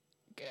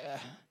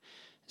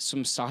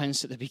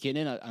science at the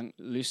beginning,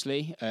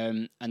 loosely,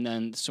 and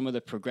then some of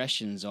the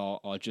progressions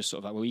are just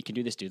sort of well, you can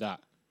do this, do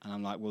that, and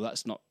I'm like, well,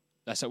 that's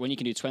when you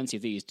can do 20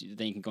 of these,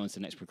 then you can go into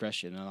the next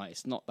progression. And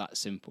it's not that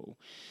simple.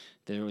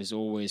 There is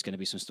always going to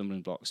be some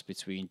stumbling blocks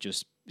between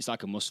it's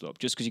like a muscle up.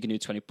 Just because you can do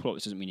 20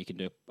 pull-ups doesn't mean you can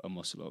do a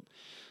muscle up.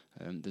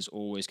 There's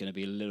always going to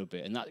be a little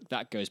bit, and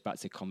that goes back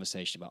to the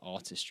conversation about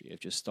artistry, of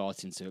just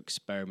starting to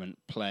experiment,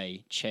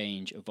 play,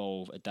 change,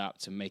 evolve,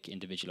 adapt, and make it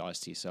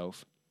individualized to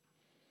yourself.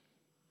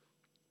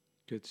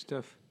 Good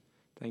stuff.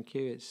 Thank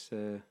you. It's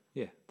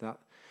that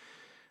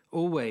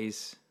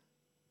always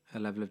a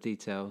level of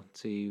detail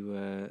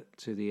to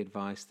the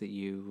advice that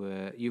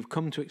you've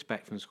come to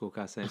expect from School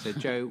Calisthenics. So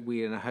Joe,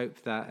 I hope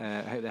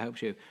that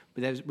helps you.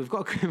 But we've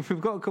got a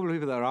couple of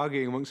people that are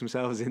arguing amongst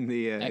themselves in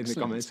the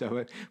comments, so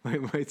I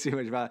won't worry too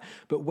much about it.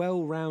 But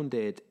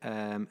Well-Rounded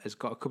has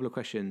got a couple of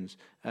questions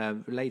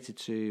related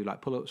to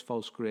pull-ups,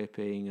 false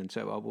gripping, and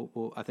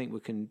so I think we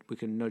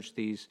can nudge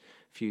these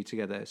few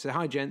together. So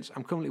hi gents,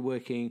 I'm currently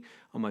working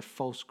on my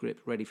false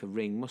grip ready for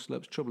ring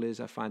muscle-ups. Trouble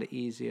is I find it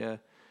easier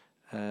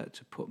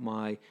to put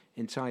my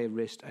entire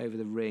wrist over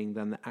the ring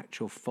than the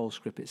actual false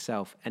grip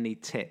itself. Any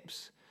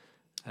tips?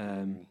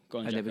 And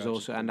there was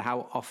also, and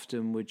how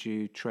often would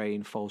you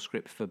train false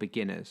grip for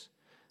beginners?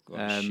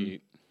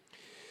 Shoot.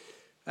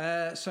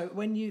 So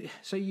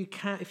you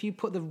can, if you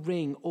put the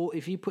ring or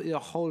if you put the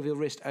whole of your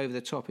wrist over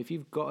the top, if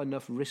you've got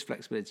enough wrist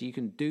flexibility, you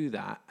can do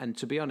that. And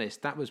to be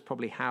honest, that was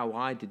probably how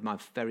I did my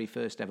very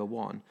first ever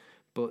one,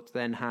 but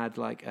then had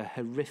a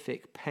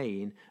horrific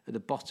pain at the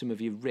bottom of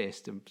your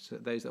wrist. And so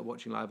those that are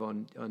watching live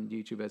on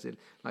YouTube, as it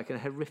a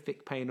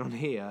horrific pain on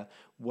here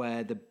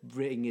where the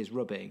ring is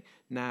rubbing.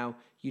 Now,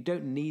 you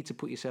don't need to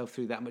put yourself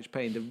through that much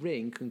pain. The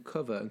ring can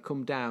cover and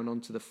come down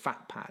onto the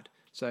fat pad.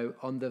 So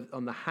on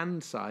the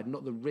hand side,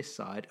 not the wrist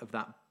side of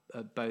that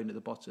bone at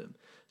the bottom.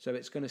 So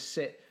it's going to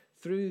sit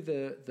through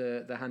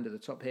the hand at the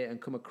top here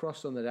and come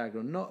across on the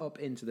diagonal, not up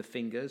into the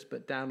fingers,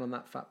 but down on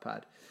that fat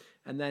pad.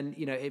 And then,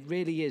 it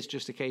really is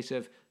just a case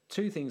of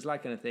two things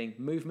like anything,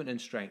 movement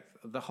and strength.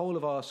 The whole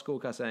of our School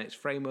Calisthenics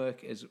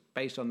framework is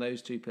based on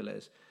those two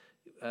pillars.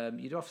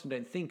 you often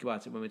don't think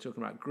about it when we're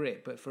talking about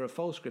grip, but for a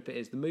false grip,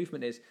 the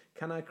movement is,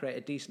 can I create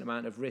a decent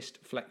amount of wrist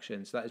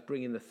flexion? So that is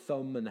bringing the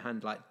thumb and the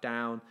hand like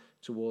down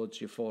towards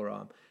your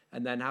forearm.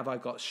 And then have I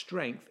got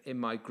strength in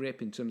my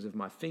grip in terms of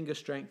my finger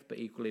strength, but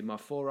equally my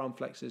forearm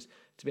flexors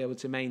to be able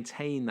to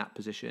maintain that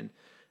position.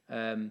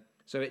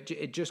 So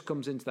it just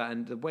comes into that,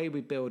 and the way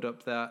we build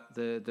up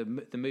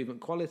the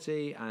movement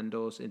quality, and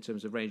also in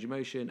terms of range of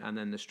motion, and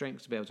then the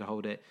strength to be able to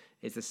hold it,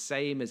 is the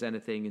same as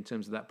anything in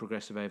terms of that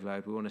progressive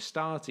overload. We want to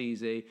start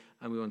easy,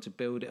 and we want to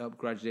build it up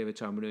gradually over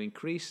time. We want to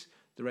increase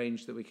the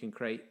range that we can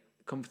create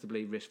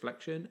comfortably wrist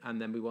flexion, and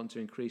then we want to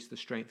increase the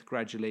strength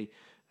gradually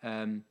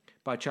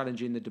by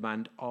challenging the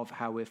demand of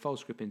how we're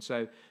false gripping.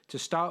 So to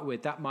start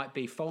with, that might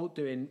be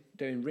doing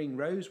ring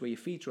rows where your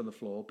feet are on the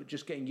floor, but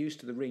just getting used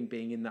to the ring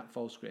being in that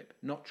false grip,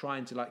 not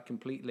trying to like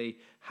completely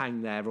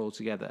hang there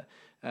altogether.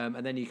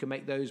 And then you can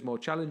make those more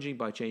challenging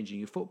by changing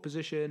your foot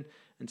position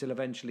until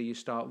eventually you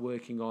start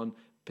working on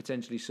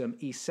potentially some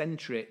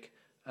eccentric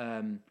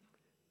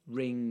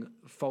ring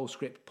false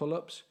grip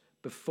pull-ups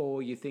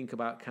before you think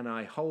about, can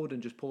I hold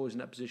and just pause in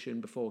that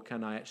position, before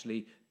can I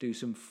actually do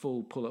some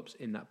full pull-ups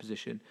in that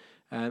position,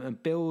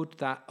 and build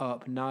that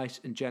up nice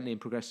and gently and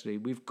progressively.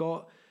 We've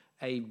got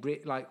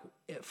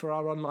for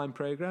our online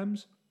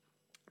programs,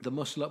 the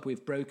Muscle Up,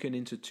 we've broken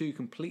into two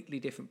completely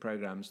different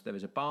programs. There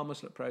is a bar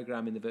Muscle Up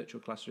program in the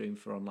virtual classroom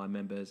for online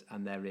members,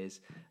 and there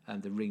is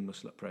the Ring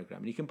Muscle Up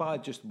program. And you can buy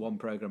just one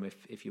program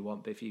if you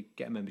want, but if you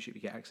get a membership,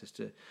 you get access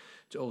to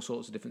all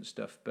sorts of different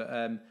stuff. But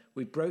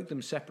we broke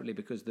them separately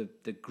because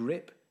the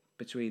grip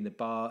between the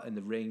bar and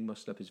the ring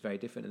Muscle Up is very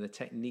different, and the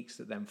techniques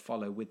that then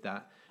follow with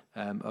that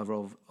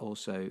are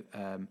also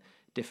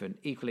different.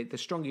 Equally, the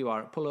stronger you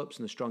are at pull-ups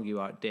and the stronger you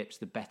are at dips,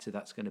 the better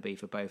that's going to be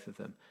for both of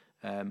them.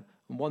 And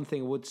one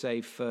thing I would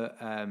say for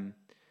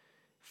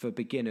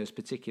beginners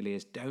particularly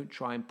is, don't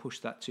try and push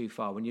that too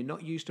far. When you're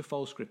not used to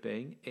false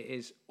gripping, it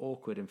is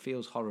awkward and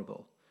feels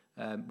horrible.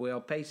 We are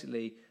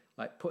basically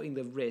like putting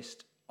the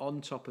wrist on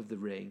top of the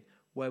ring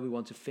where we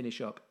want to finish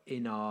up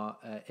in our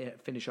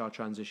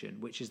transition,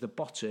 which is the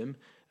bottom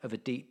of a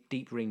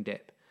deep ring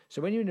dip.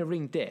 So when you're in a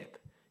ring dip,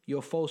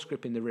 you're false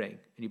gripping the ring, and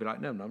you'd be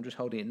like, no, I'm just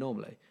holding it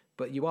normally.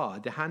 But you are.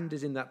 The hand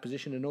is in that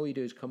position, and all you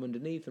do is come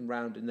underneath and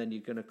round, and then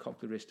you're going to cock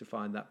the wrist to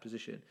find that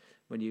position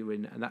when you're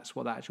in, and that's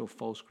what the actual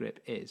false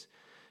grip is.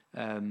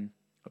 I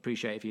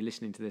appreciate if you're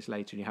listening to this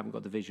later and you haven't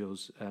got the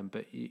visuals,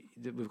 but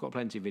we've got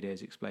plenty of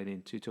videos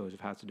explaining tutorials of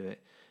how to do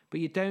it.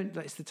 But you don't,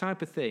 it's the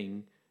type of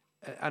thing,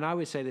 and I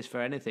would say this for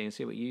anything and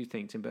see what you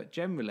think, Tim, but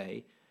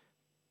generally,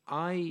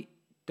 I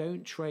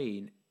don't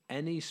train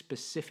any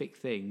specific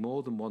thing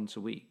more than once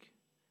a week.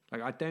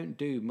 Like, I don't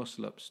do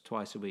muscle-ups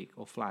twice a week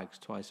or flags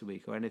twice a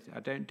week or anything. I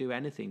don't do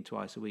anything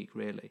twice a week,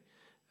 really.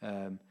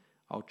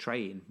 I'll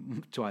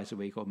train twice a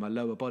week, or my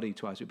lower body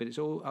twice a week,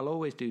 but I'll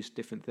always do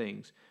different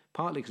things,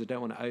 partly because I don't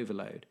want to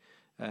overload.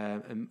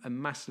 And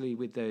massively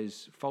with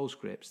those false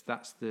grips,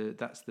 that's the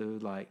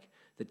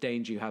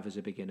danger you have as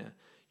a beginner.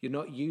 You're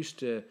not used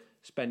to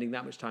spending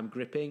that much time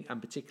gripping, and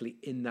particularly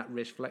in that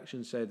wrist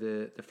flexion, so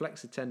the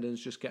flexor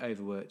tendons just get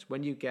overworked.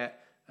 When you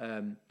get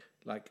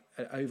like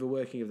an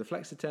overworking of the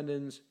flexor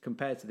tendons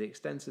compared to the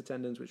extensor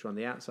tendons, which are on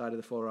the outside of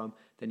the forearm,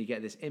 then you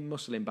get this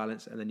muscle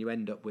imbalance, and then you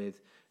end up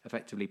with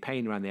effectively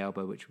pain around the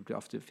elbow, which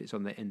often fits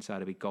on the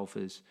inside of a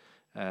golfer's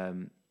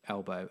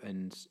elbow,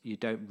 and you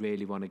don't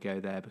really want to go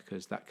there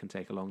because that can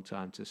take a long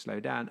time to slow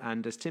down.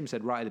 And as Tim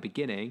said right at the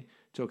beginning,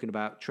 talking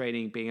about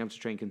training, being able to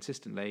train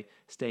consistently,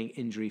 staying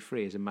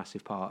injury-free is a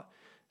massive part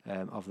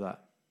of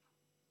that.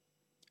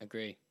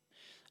 Agree.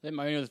 I think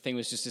my only other thing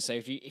was just to say,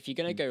 if you're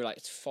going to go like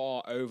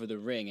far over the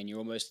ring and you're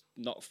almost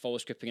not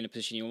false gripping in a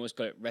position, you almost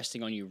got it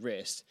resting on your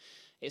wrist,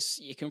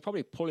 you can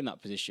probably pull in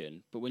that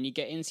position. But when you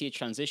get into your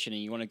transition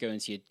and you want to go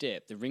into your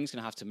dip, the ring's going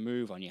to have to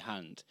move on your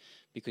hand,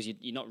 because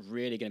you're not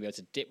really going to be able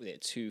to dip with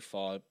it too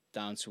far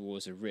down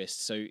towards the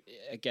wrist. So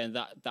again,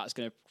 that's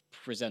going to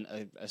present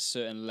a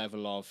certain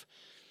level of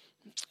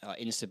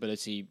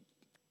instability,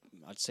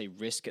 I'd say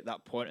risk at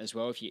that point as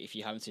well, if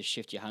you're having to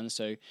shift your hand.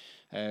 So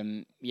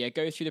go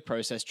through the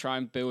process, try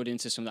and build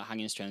into some of that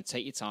hanging strength,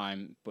 take your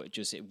time, but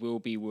just it will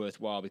be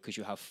worthwhile because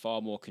you'll have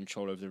far more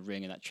control over the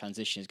ring, and that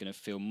transition is going to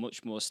feel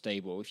much more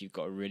stable if you've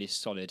got a really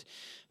solid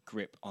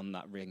grip on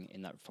that ring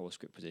in that false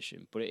grip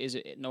position. But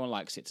no one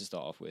likes it to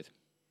start off with.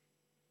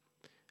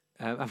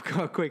 I've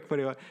got a quick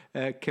funny one.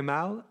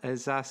 Kamal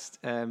has asked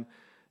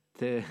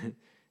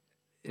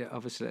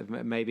obviously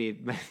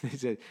maybe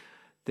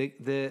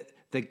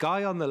the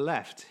guy on the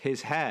left,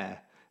 his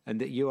hair, and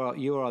that you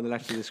are on the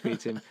left of the screen,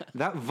 Tim.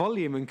 That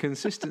volume and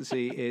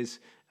consistency is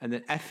an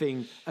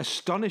effing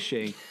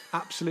astonishing,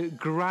 absolute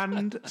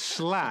grand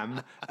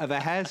slam of a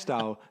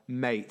hairstyle,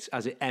 mate,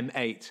 as it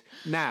M8.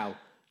 Now,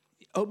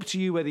 up to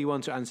you whether you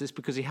want to answer this,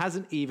 because he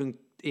hasn't even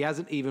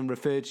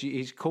referred to you.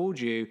 He's called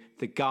you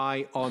the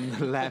guy on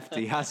the left.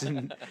 He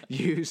hasn't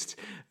used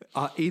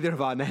either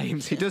of our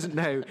names. He doesn't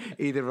know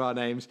either of our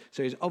names.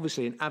 So he's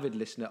obviously an avid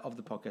listener of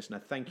the podcast, and I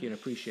thank you and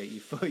appreciate you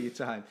for your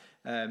time.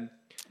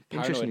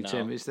 Interestingly,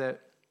 Tim, is there...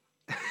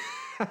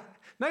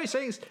 No, he's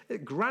saying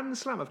it's Grand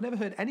Slam. I've never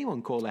heard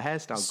anyone call a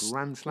hairstyle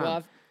Grand Slam.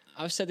 Well,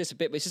 I've said this a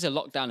bit, but it's just a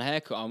lockdown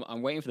haircut.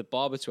 I'm waiting for the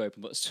barber to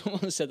open, but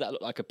someone said that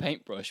looked like a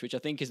paintbrush, which I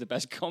think is the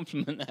best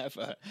compliment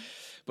ever.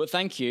 But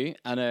thank you.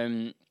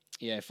 And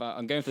if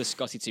I'm going for the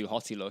Scotty 2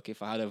 hottie look,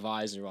 if I had a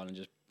visor on and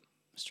just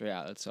straight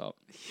out the top.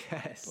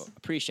 Yes. But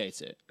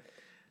appreciate it.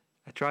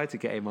 I tried to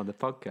get him on the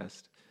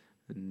podcast,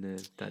 and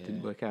that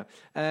didn't work out.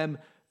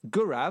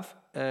 Gaurav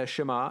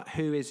Shamar,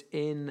 who is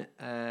in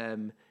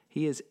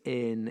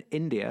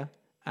India,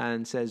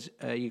 and says,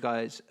 you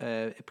guys,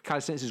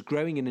 calisthenics is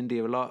growing in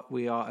India a lot.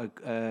 We are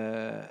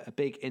a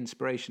big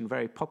inspiration,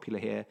 very popular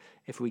here.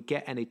 If we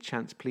get any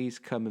chance, please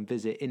come and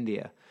visit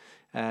India.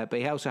 But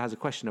he also has a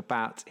question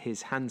about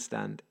his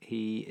handstand.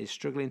 He is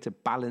struggling to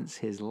balance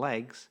his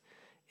legs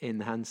in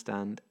the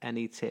handstand.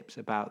 Any tips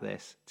about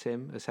this?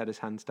 Tim has had his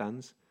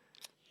handstands.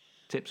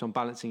 Tips on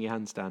balancing your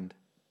handstand.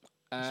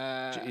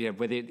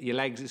 With your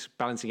legs, it's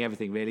balancing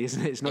everything, really,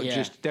 isn't it? It's not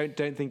just don't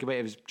think about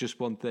it as just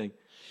one thing.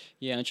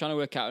 Yeah, and trying to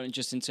work out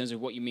just in terms of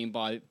what you mean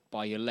by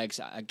your legs.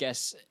 I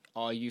guess,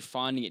 are you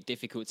finding it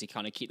difficult to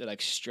kind of keep the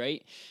legs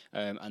straight,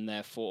 and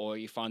therefore, or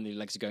you find the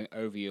legs are going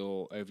over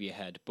your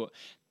head? But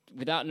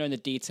without knowing the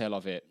detail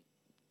of it,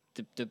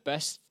 the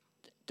best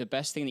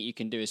thing that you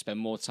can do is spend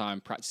more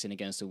time practicing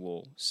against the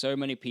wall. So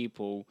many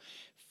people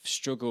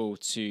struggle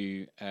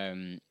to.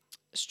 They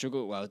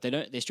struggle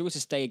to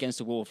stay against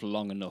the wall for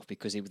long enough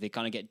because they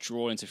kind of get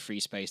drawn into free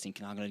space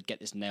thinking, I'm going to get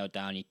this nailed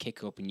down. You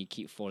kick up and you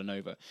keep falling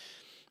over.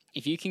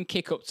 If you can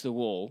kick up to the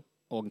wall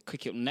or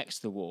kick up next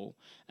to the wall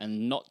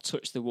and not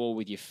touch the wall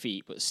with your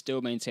feet but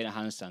still maintain a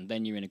handstand,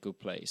 then you're in a good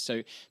place.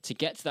 So to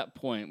get to that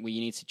point where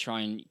you need to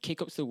try and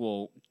kick up to the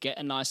wall, get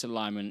a nice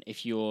alignment.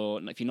 If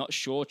you're not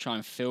sure, try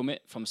and film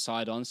it from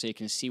side on so you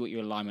can see what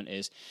your alignment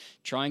is.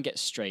 Try and get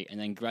straight and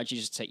then gradually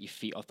just take your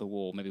feet off the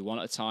wall, maybe one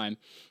at a time,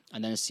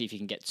 and then see if you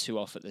can get two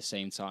off at the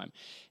same time.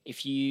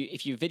 If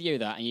you video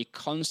that and you're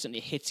constantly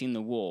hitting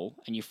the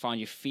wall and you find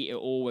your feet are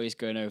always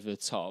going over the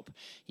top,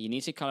 you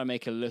need to kind of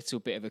make a little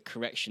bit of a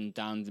correction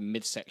down the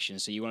midsection.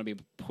 So you want to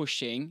be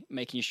pushing,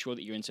 making sure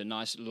that you're into a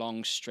nice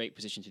long straight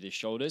position to the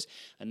shoulders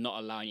and not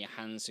allowing your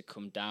hands to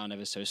come down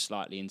ever so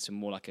slightly into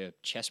more like a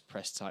chest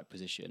press type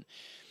position.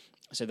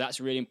 So that's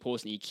really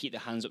important that you keep the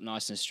hands up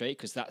nice and straight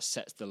because that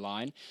sets the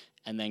line.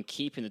 And then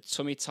keeping the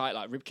tummy tight,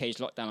 like ribcage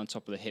locked down on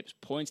top of the hips,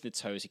 pointing the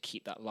toes to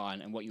keep that line.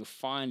 And what you'll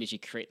find is you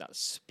create that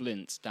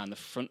splint down the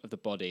front of the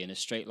body in a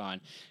straight line.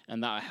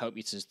 And that'll help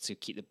you to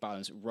keep the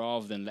balance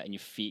rather than letting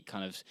your feet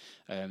kind of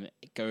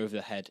go over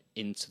the head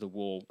into the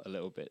wall a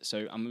little bit.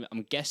 So I'm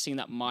guessing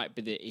that might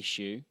be the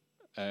issue.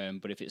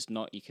 But if it's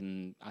not, you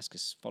can ask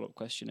us a follow-up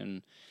question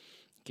and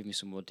give me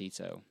some more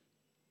detail.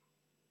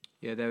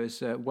 Yeah, there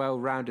was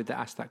Well-Rounded that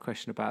asked that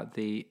question about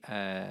the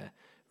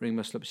ring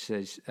muscle up. She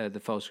says, the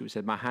false grip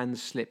said, my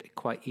hands slip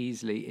quite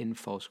easily in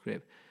false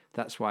grip.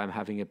 That's why I'm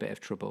having a bit of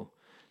trouble.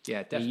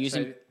 Yeah, definitely. Are you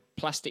using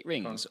plastic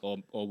rings or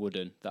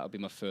wooden? That would be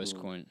my first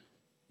point.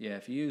 Yeah,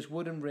 if you use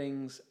wooden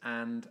rings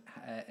and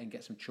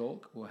get some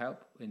chalk will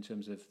help in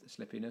terms of the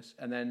slippiness.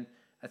 And then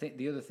I think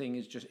the other thing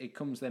is just, it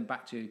comes then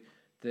back to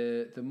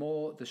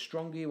the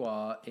stronger you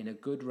are in a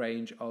good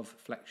range of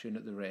flexion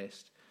at the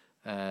wrist,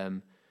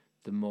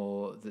 the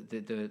more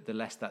the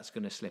less that's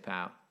going to slip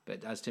out.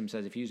 But as Tim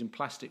says, if you're using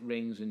plastic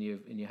rings and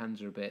your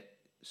hands are a bit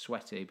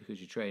sweaty because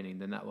you're training,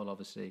 then that will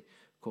obviously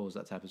cause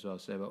that to happen as well.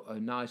 So a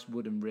nice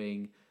wooden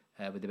ring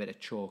with a bit of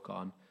chalk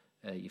on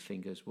your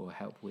fingers will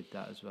help with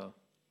that as well.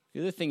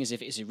 The other thing is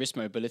if it's a wrist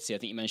mobility, I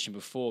think you mentioned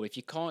before, if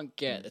you can't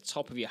get the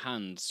top of your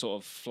hand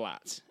sort of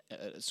flat,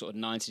 sort of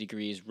 90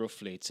 degrees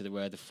roughly to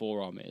where the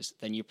forearm is,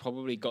 then you've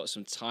probably got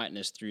some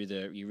tightness through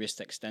your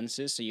wrist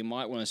extensors. So you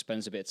might want to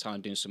spend a bit of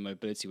time doing some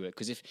mobility work.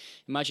 Because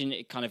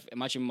imagine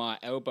my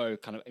elbow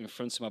kind of in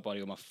front of my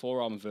body or my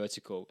forearm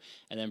vertical,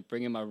 and then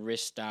bringing my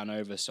wrist down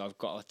over. So I've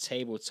got a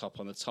tabletop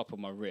on the top of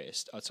my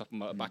wrist, on top of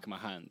my back of my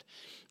hand.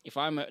 If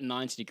I'm at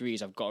 90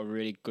 degrees, I've got a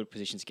really good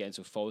position to get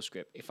into a false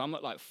grip. If I'm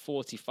at like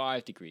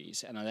 45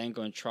 degrees and I then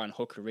go and try and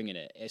hook a ring in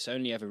it, it's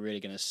only ever really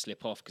going to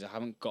slip off because I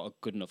haven't got a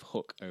good enough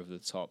hook over the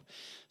top.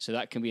 So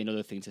that can be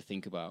another thing to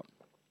think about.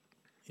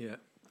 Yeah.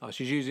 Oh,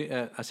 she's using.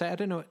 I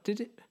don't know.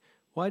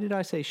 Why did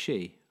I say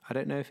she? I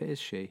don't know if it is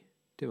she.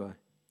 Do I? I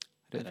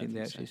don't think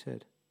they actually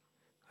said.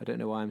 I don't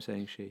know why I'm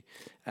saying she.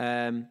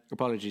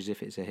 Apologies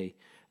if it's a he.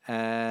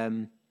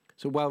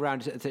 So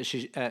Well-Rounded,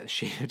 she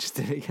just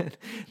did it again.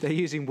 They're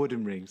using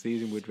wooden rings.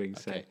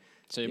 Okay.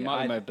 So it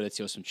might be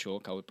mobility or some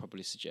chalk, I would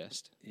probably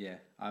suggest. Yeah,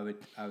 I would.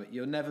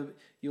 You'll never.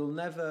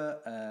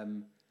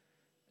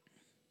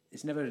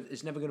 It's never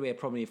going to be a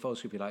problem in your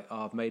false grip. You're like,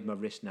 I've made my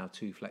wrist now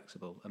too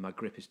flexible and my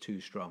grip is too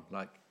strong.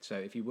 Like, so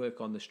if you work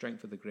on the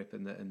strength of the grip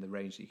and the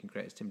range that you can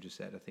create, as Tim just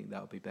said, I think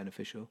that would be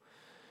beneficial.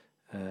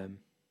 Saying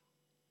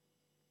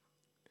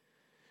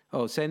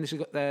this,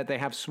 they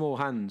have small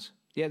hands.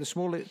 Yeah, the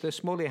smaller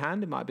your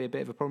hand, it might be a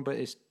bit of a problem, but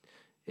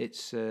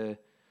it's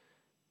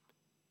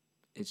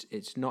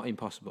not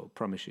impossible.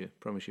 Promise you,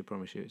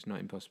 it's not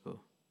impossible.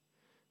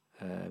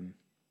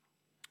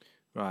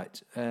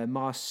 Right,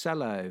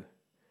 Marcelo.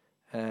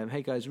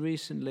 Hey guys,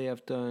 recently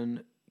I've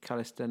done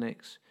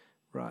calisthenics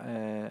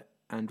Right,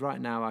 and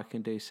right now I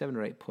can do 7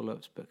 or 8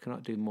 pull-ups, but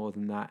cannot do more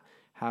than that.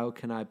 How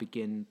can I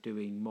begin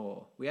doing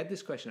more? We had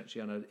this question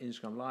actually on an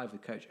Instagram Live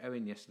with Coach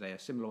Owen yesterday, a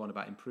similar one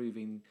about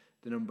improving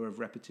the number of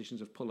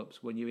repetitions of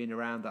pull-ups when you're in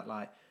around that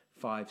like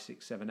 5,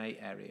 6, 7, 8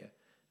 area.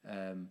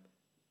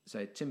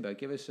 So Timbo,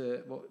 give us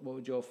what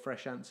would your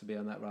fresh answer be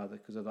on that rather?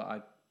 Because I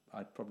thought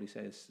I'd probably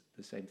say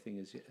the same thing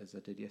as I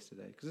did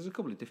yesterday. Because there's a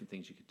couple of different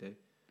things you could do.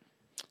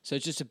 So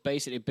just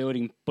basically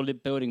building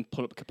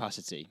pull-up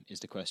capacity is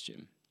the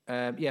question.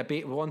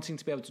 Wanting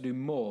to be able to do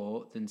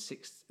more than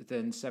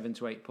 7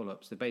 to 8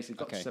 pull-ups. They've basically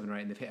got to 7 or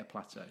 8 and they've hit a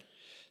plateau.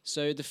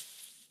 So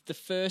the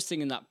first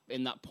thing in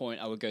that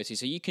point I would go to,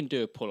 so you can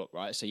do a pull-up,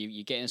 right? So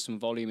you're getting some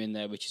volume in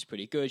there, which is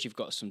pretty good. You've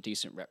got some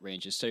decent rep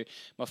ranges. So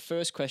my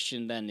first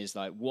question then is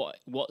like,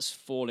 what's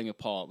falling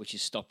apart, which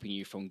is stopping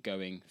you from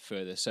going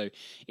further? So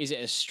is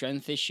it a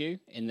strength issue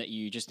in that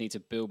you just need to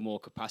build more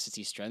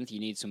capacity strength? You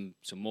need some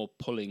more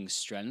pulling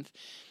strength?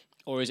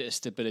 Or is it a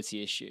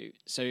stability issue?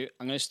 So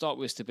I'm going to start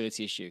with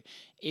stability issue.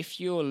 If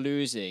you're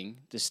losing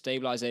the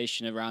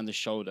stabilization around the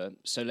shoulder,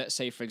 so let's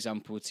say, for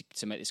example,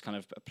 to make this kind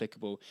of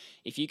applicable,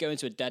 if you go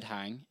into a dead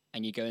hang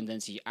and you go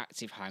into your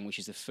active hang, which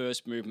is the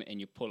first movement in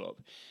your pull-up,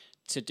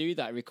 to do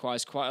that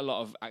requires quite a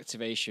lot of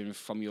activation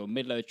from your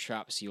mid-load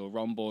traps, your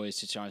rhomboids,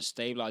 to try and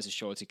stabilize the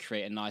shoulder to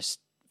create a nice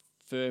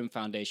firm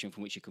foundation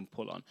from which you can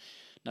pull on.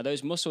 Now,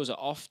 those muscles are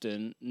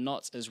often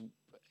not as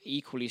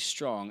equally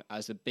strong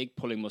as the big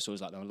pulling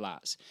muscles like the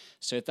lats.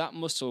 So if that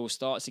muscle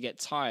starts to get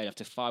tired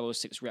after 5 or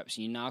 6 reps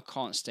and you now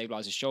can't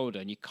stabilize the shoulder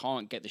and you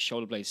can't get the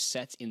shoulder blade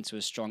set into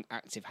a strong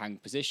active hang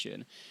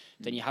position,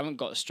 then you haven't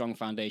got a strong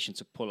foundation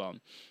to pull on.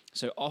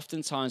 So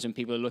oftentimes when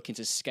people are looking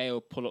to scale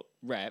pull-up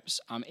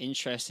reps, I'm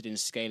interested in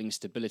scaling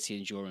stability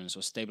endurance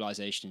or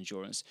stabilization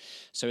endurance.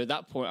 So at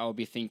that point, I will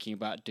be thinking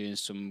about doing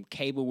some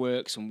cable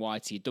work, some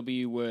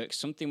YTW work,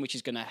 something which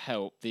is going to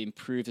help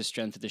improve the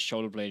strength of the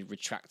shoulder blade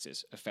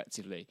retractors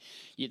effectively.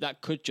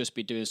 That could just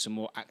be doing some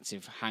more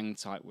active hang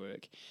type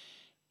work.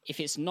 If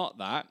it's not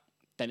that,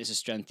 then it's a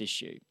strength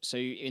issue. So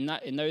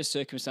in those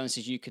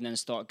circumstances, you can then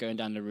start going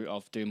down the route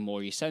of doing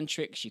more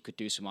eccentrics. You could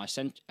do some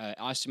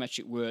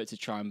isometric work to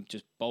try and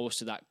just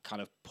bolster that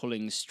kind of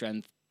pulling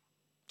strength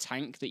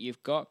tank that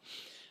you've got.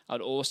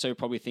 I'd also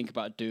probably think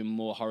about doing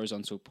more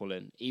horizontal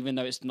pulling. Even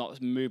though it's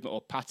not movement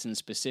or pattern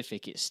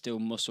specific, it's still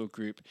muscle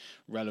group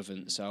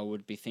relevant. So I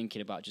would be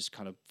thinking about just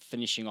kind of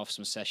finishing off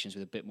some sessions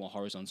with a bit more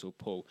horizontal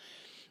pull.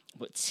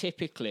 But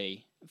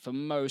typically, for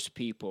most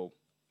people,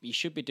 you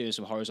should be doing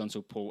some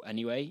horizontal pull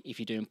anyway if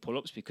you're doing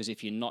pull-ups, because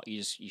if you're not,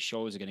 your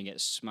shoulders are going to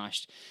get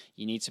smashed.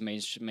 You need to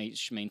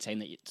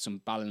maintain some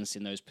balance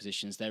in those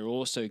positions. They're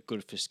also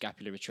good for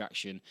scapular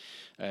retraction.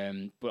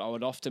 But I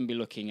would often be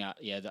looking at,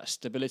 that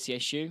stability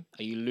issue.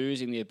 Are you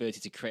losing the ability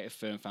to create a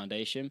firm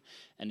foundation?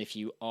 And if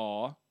you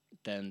are,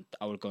 then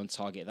I would go and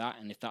target that.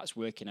 And if that's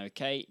working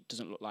okay,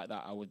 doesn't look like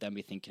that, I would then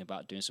be thinking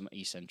about doing some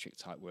eccentric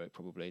type work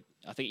probably.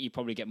 I think you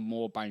probably get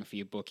more bang for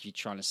your buck if you're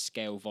trying to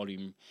scale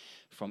volume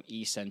from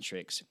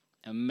eccentrics.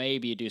 And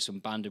maybe you do some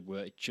banded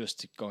work just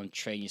to go and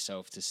train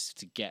yourself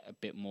to get a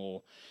bit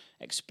more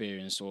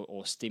experience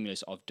or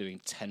stimulus of doing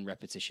 10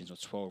 repetitions or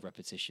 12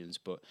 repetitions.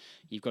 But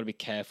you've got to be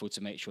careful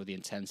to make sure the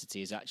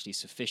intensity is actually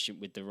sufficient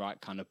with the right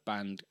kind of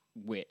band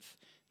width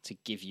to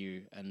give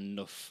you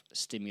enough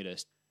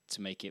stimulus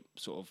to make it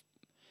sort of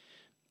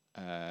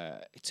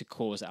to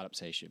cause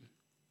adaptation.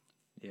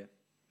 Yeah,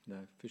 no,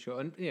 for sure.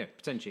 And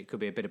potentially it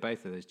could be a bit of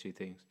both of those two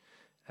things.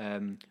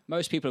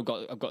 Most people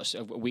have got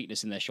a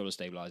weakness in their shoulder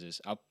stabilizers.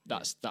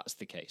 That's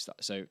the case.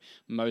 So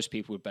most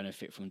people would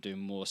benefit from doing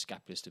more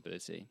scapular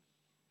stability.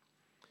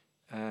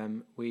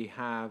 We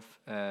have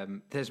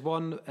there's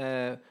one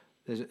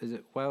there's a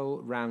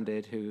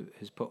well-rounded who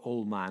has put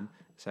all man.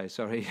 So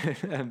sorry,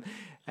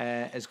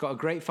 has got a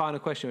great final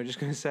question. We're just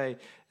going to say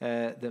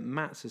that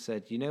Matt has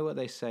said, you know what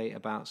they say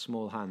about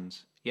small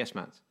hands? Yes,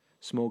 Matt,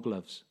 small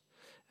gloves.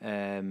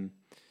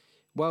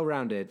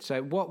 Well-rounded.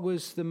 So what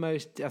was the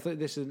most, I think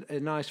this is a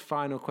nice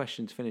final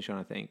question to finish on,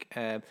 I think.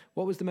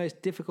 What was the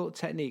most difficult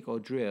technique or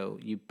drill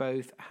you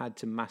both had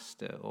to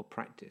master or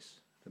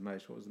practice the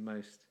most? What was the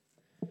most?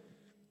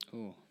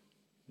 Oh.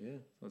 Yeah,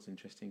 that's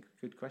interesting.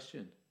 Good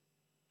question.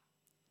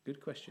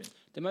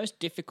 The most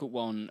difficult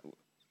one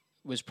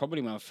was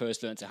probably when I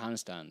first learned to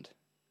handstand.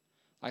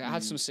 I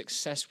had some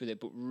success with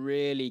it, but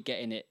really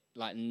getting it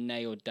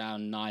nailed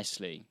down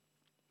nicely.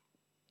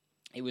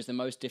 It was the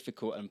most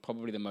difficult and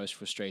probably the most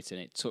frustrating.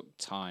 It took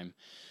time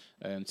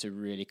to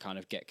really kind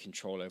of get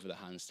control over the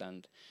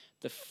handstand.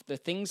 The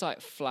things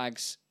like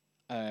flags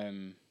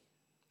and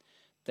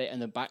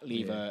the back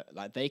lever,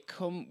 they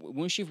come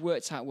once you've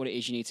worked out what it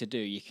is you need to do.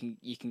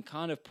 You can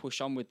kind of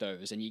push on with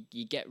those, and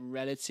you get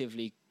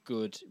relatively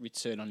good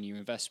return on your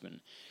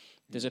investment.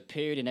 There's a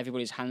period in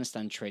everybody's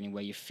handstand training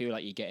where you feel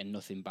like you're getting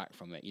nothing back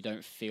from it. You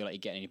don't feel like you're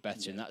getting any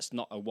better, and that's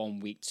not a 1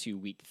 week, 2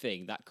 week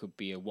thing. That could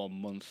be a 1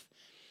 month,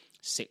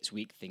 6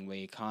 week thing where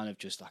you're kind of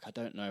just I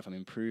don't know if I'm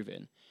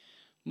improving.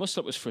 Muscle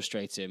up was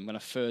frustrating when I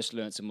first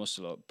learned to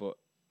muscle up, but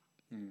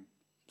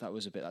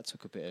that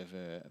took a bit of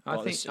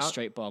a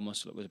straight bar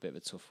muscle up was a bit of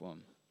a tough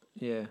one.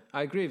 Yeah,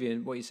 I agree with you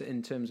in what you said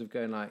in terms of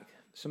going like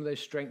some of those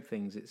strength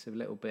things. It's a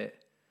little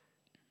bit.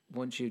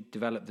 Once you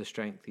develop the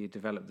strength, you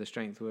develop the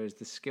strength. Whereas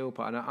the skill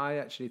part, and I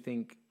actually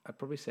think I'd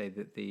probably say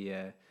that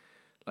the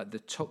like the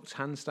tucked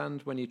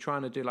handstand, when you're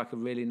trying to do like a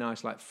really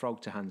nice like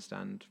frog to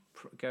handstand,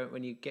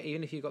 when you get,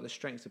 even if you've got the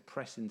strength to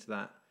press into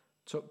that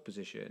tuck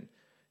position,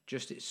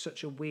 just it's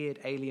such a weird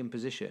alien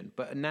position.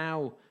 But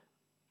now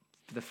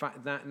the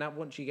fact that now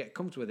once you get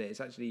comfortable with it, it's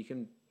actually you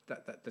can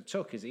that the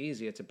tuck is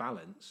easier to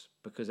balance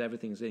because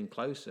everything's in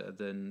closer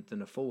than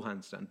a full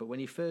handstand. But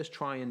when you first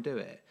try and do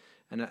it,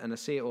 and I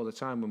see it all the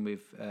time when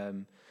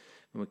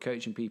we're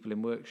coaching people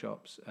in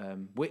workshops,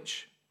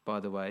 which, by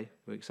the way,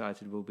 we're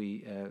excited will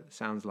be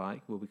sounds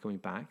like we'll be coming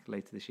back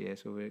later this year,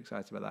 so we're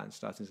excited about that and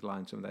starting to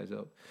line some of those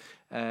up.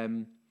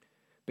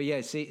 But yeah,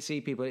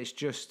 see people, it's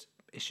just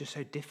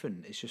so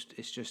different.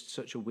 It's just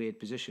such a weird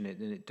position,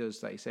 and it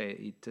does, like you say,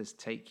 it does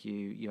take you.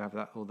 You have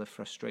all the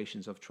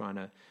frustrations of trying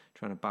to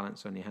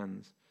balance on your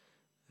hands.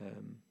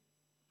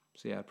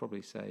 So yeah, I'd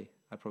probably say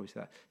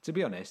that. To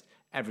be honest,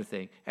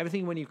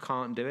 everything when you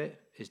can't do it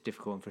is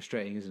difficult and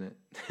frustrating, isn't it?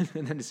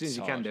 And then as soon as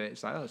you can do it,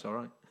 it's like, oh, it's all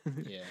right.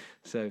 Yeah.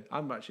 So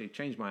I'm actually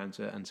change my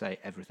answer and say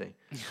everything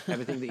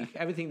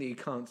that you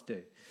can't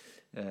do.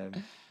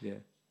 Yeah.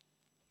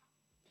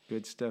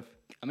 Good stuff.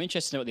 I'm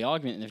interested to know what the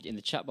argument in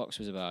the chat box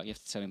was about. You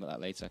have to tell me about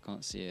that later. I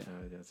can't see it.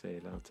 I'll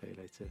tell you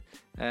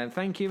later.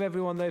 Thank you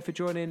everyone though for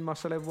joining.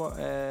 Marcelo,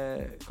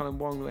 Colin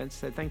Wong went to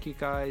say thank you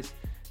guys.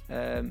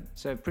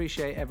 So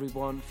appreciate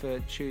everyone for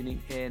tuning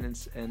in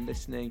and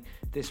listening.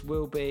 This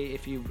will be,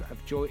 if you're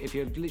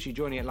literally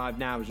joining it live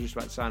now, as we're just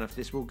about to sign off,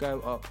 this will go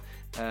up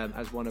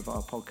as one of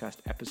our podcast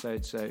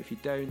episodes. So if you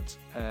don't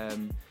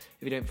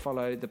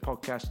follow the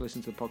podcast,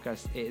 listen to the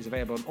podcast, it is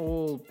available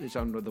on it's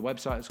on the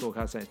website at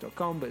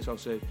schoolcalisthenics.com, but it's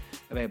also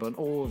available on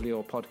all of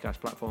your podcast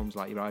platforms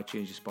like your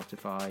iTunes, your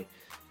Spotify,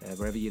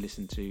 wherever you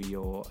listen to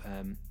your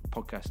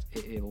podcast,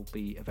 it will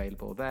be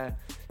available there.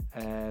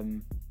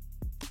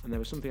 And there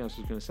was something else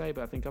I was going to say,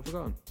 but I think I've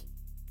forgotten.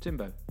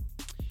 Timbo.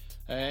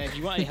 If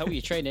you want any help with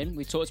your training,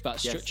 we talked about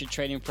structured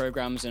training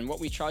programs, and what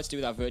we tried to do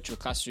with our virtual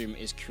classroom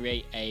is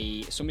create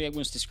somebody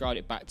once described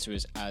it back to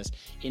us as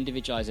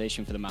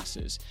individualization for the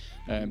masses,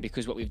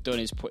 because what we've done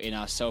is put in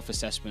our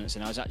self-assessments,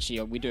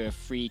 and we do a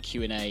free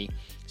Q&A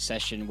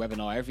session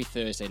webinar every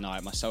Thursday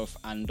night, myself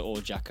and or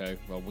Jacko.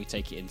 Well, we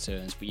take it in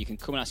turns, but you can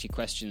come and ask your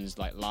questions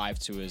like live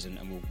to us, and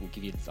we'll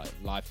give you like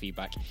live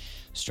feedback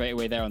straight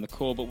away there on the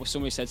call. But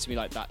somebody said to me,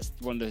 like, that's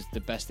one of the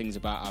best things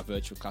about our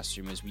virtual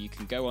classroom is you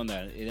can go on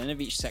there at the end of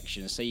each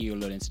section. Say you're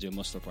learning to do a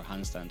muscle up or a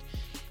handstand.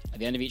 At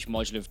the end of each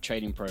module of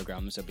training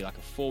programs, there'll be like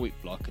a 4-week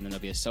block, and then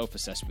there'll be a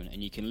self-assessment,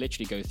 and you can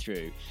literally go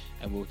through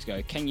and we'll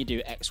go, can you do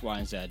X, Y,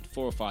 and Z,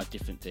 4 or 5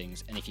 different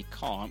things? And if you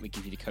can't, we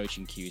give you the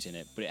coaching cues in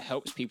it. But it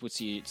helps people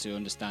to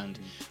understand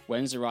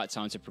when's the right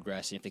time to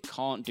progress, and if they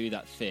can't do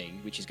that thing,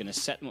 which is going to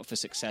set them up for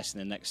success in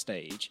the next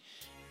stage,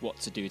 what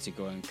to do to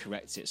go and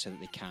correct it so that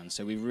they can.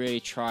 So we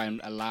really try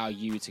and allow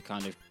you to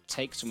kind of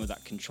take some of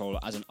that control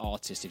as an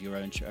artist of your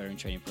own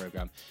training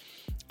program.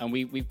 And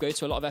we go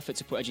to a lot of effort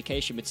to put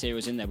education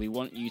materials in there. We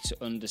want you to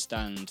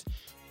understand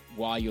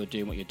why you're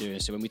doing what you're doing.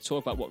 So when we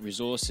talk about what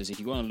resources, if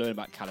you want to learn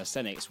about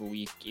calisthenics,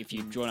 if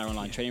you join our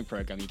online training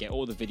program, you get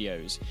all the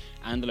videos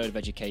and a load of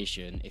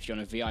education. If you're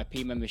on a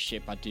VIP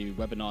membership, I do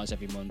webinars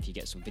every month. You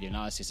get some video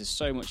analysis. There's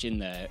so much in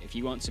there. If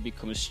you want to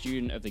become a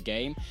student of the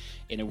game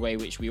in a way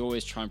which we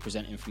always try and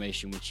present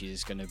information which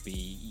is going to be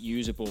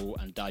usable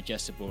and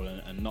digestible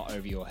and not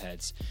over your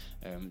heads,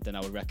 then I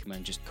would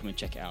recommend just come and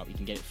check it out. You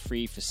can get it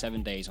free for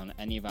 7 days on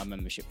any of our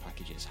membership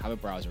packages. Have a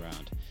browse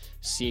around,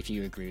 see if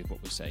you agree with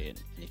what we're saying,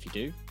 and if you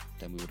do,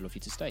 then we would love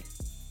you to stay.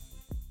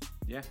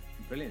 Yeah,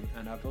 brilliant.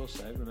 And I've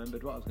also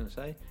remembered what I was going to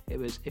say. It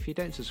was, if you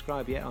don't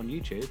subscribe yet on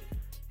YouTube,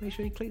 make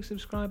sure you click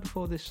subscribe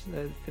before this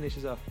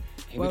finishes off.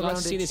 Hey, we'd like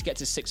to see this get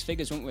to 6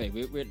 figures, wouldn't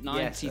we? We're at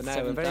 97,000.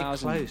 Yes, we're very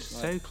close,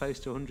 so close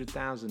to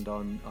 100,000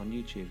 on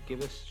YouTube.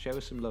 Show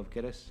us some love.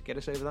 Get us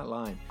over that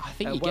line. I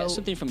think you get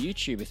something from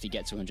YouTube if you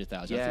get to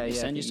 100,000. I think they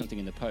send you something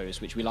in the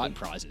post, which we like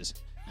prizes.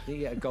 I think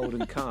you get a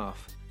golden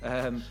calf.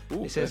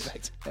 Ooh, it says,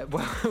 perfect.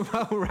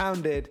 Well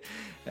rounded.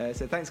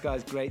 So thanks,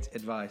 guys. Great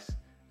advice.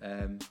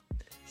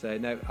 So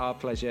no, our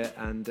pleasure,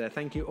 and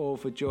thank you all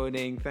for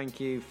joining. Thank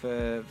you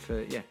for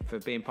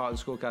being part of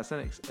the School of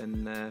Calisthenics,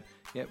 and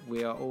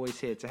we are always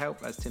here to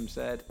help, as Tim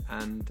said,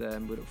 and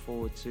we look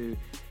forward to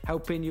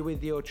helping you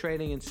with your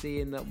training and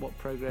seeing what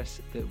progress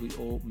that we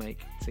all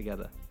make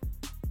together.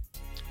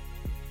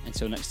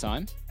 Until next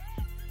time,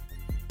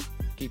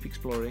 keep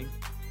exploring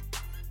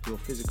your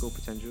physical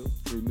potential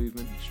through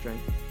movement,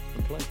 strength,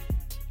 and play.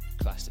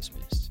 Class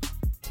dismissed.